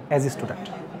অ্যাজ এ স্টুডেন্ট।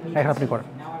 এখন আপনি করেন।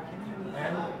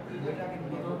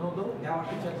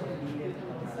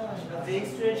 যে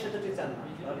স্টুডেন্ট সেটা টিচার না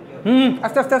তাহলে কি হবে?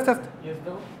 আস্তে আস্তে আস্তে আস্তে, ইয়েস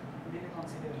দাও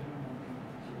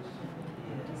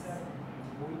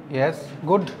ইয়েস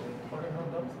গুড।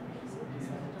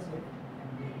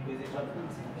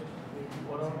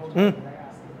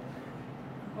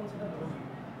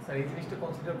 স্যার এই জিনিসটা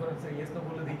কনসিডার করেন স্যার ইয়েস না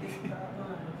বলে দেখি না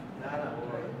না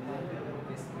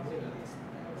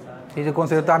এই যে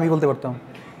কনসেপ্ট তো আমি বলতে পারতাম।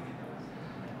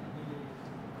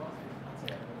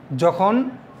 যখন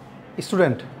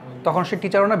স্টুডেন্ট তখন সে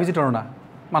টিচারও না ভিজিটরও না,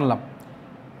 মানলাম।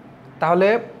 তাহলে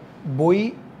বই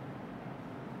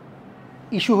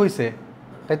ইস্যু হয়েছে,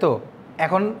 তাই তো?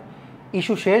 এখন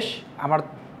ইস্যু শেষ আমার,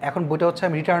 এখন বইটা হচ্ছে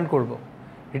আমি রিটার্ন করব।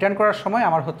 রিটার্ন করার সময়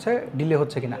আমার হচ্ছে ডিলে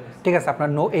হচ্ছে কিনা, ঠিক আছে আপনার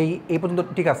নো, এই পর্যন্ত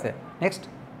ঠিক আছে। নেক্সট,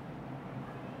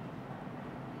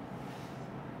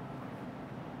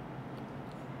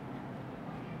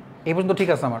 এই পর্যন্ত ঠিক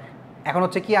আছে আমার। এখন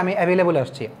হচ্ছে কি আমি অ্যাভেলেবল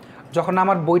আসছি, যখন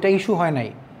আমার বইটা ইস্যু হয় নাই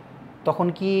তখন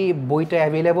কি বইটা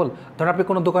অ্যাভেলেবল? ধরুন আপনি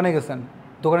কোনো দোকানে গেছেন,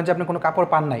 দোকানে যে আপনি কোনো কাপড়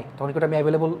পান নাই, তখন কি ওটা আমি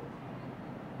অ্যাভেলেবল?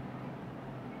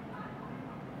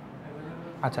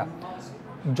 আচ্ছা,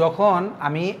 যখন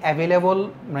আমি অ্যাভেলেবল,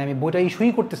 মানে আমি বইটা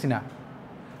ইস্যুই করতেছি না,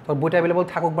 তখন বইটা অ্যাভেলেবল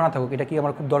থাকুক বা না থাকুক এটা কি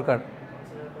আমার খুব দরকার?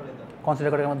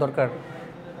 কনসিডার করে আমার দরকার।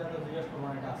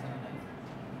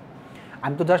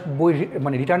 আমি তো জাস্ট বই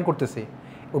মানে রিটার্ন করতেছি,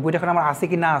 ওই বইটা এখন আমার আছে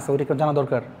কি না আছে ওইটা জানা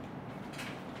দরকার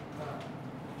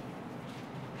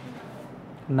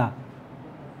না।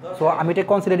 সো আমি এটা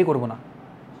কনসিডারই করবো না।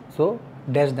 সো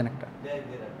ড্যাশ দেন একটা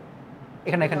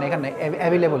এখানে এখানে এখানে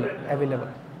অ্যাভেলেবল অ্যাভেলেবল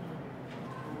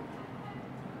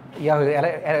ইয়া হয়ে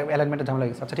অ্যালাইনমেন্টের ঝামেলা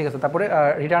গেছে। আচ্ছা ঠিক আছে, তারপরে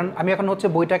রিটার্ন, আমি এখন হচ্ছে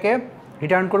বইটাকে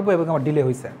রিটার্ন করবো এবং আমার ডিলে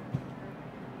হয়েছে।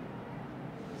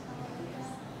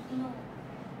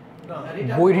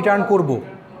 বই রিটার্ন করব,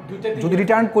 দুইটা যদি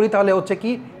রিটার্ন করি তাহলে হচ্ছে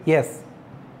কি ইয়েস,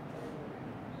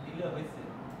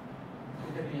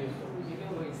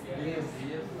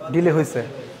 ডিলে হয়েছে,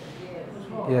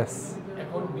 ইয়েস।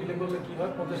 এখন ডিলে করলে কি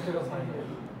হয়? 50 টাকা ফাইন।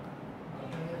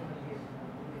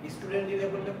 স্টুডেন্ট ডিলে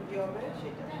করলে কি হবে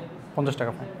সেটা 50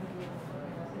 টাকা ফাইন।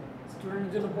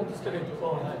 স্টুডেন্টের জন্য 50 টাকা একটু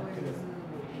কম হয়, ঠিক আছে।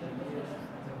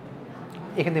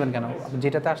 এখানে দেবেন কেন? আপনি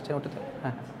যেটাতে আসছে ওটাতে,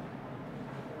 হ্যাঁ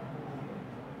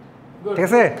Good. ঠিক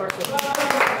আছে? Perfect.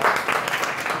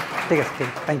 ঠিক আছে, ঠিক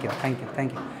আছে, thank you, thank you, thank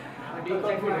you.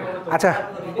 আচ্ছা,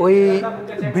 ওই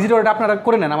ভিজিটরটা আপনারা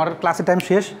করে নেন, আমার ক্লাসের টাইম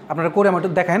শেষ, আপনারা করে আমার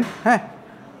একটু দেখেন, হ্যাঁ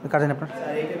কাজে আপনার।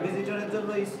 স্যার এটা ভিজিটরের জন্য,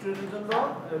 স্টুডেন্টের জন্য,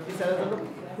 টিচারের জন্য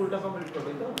ফুলটা কমপ্লিট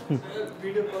করবে তো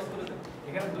ভিডিও ক্লাস করে দেন।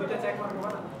 এখানে দুইটা চেক মার্ক হবে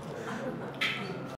না?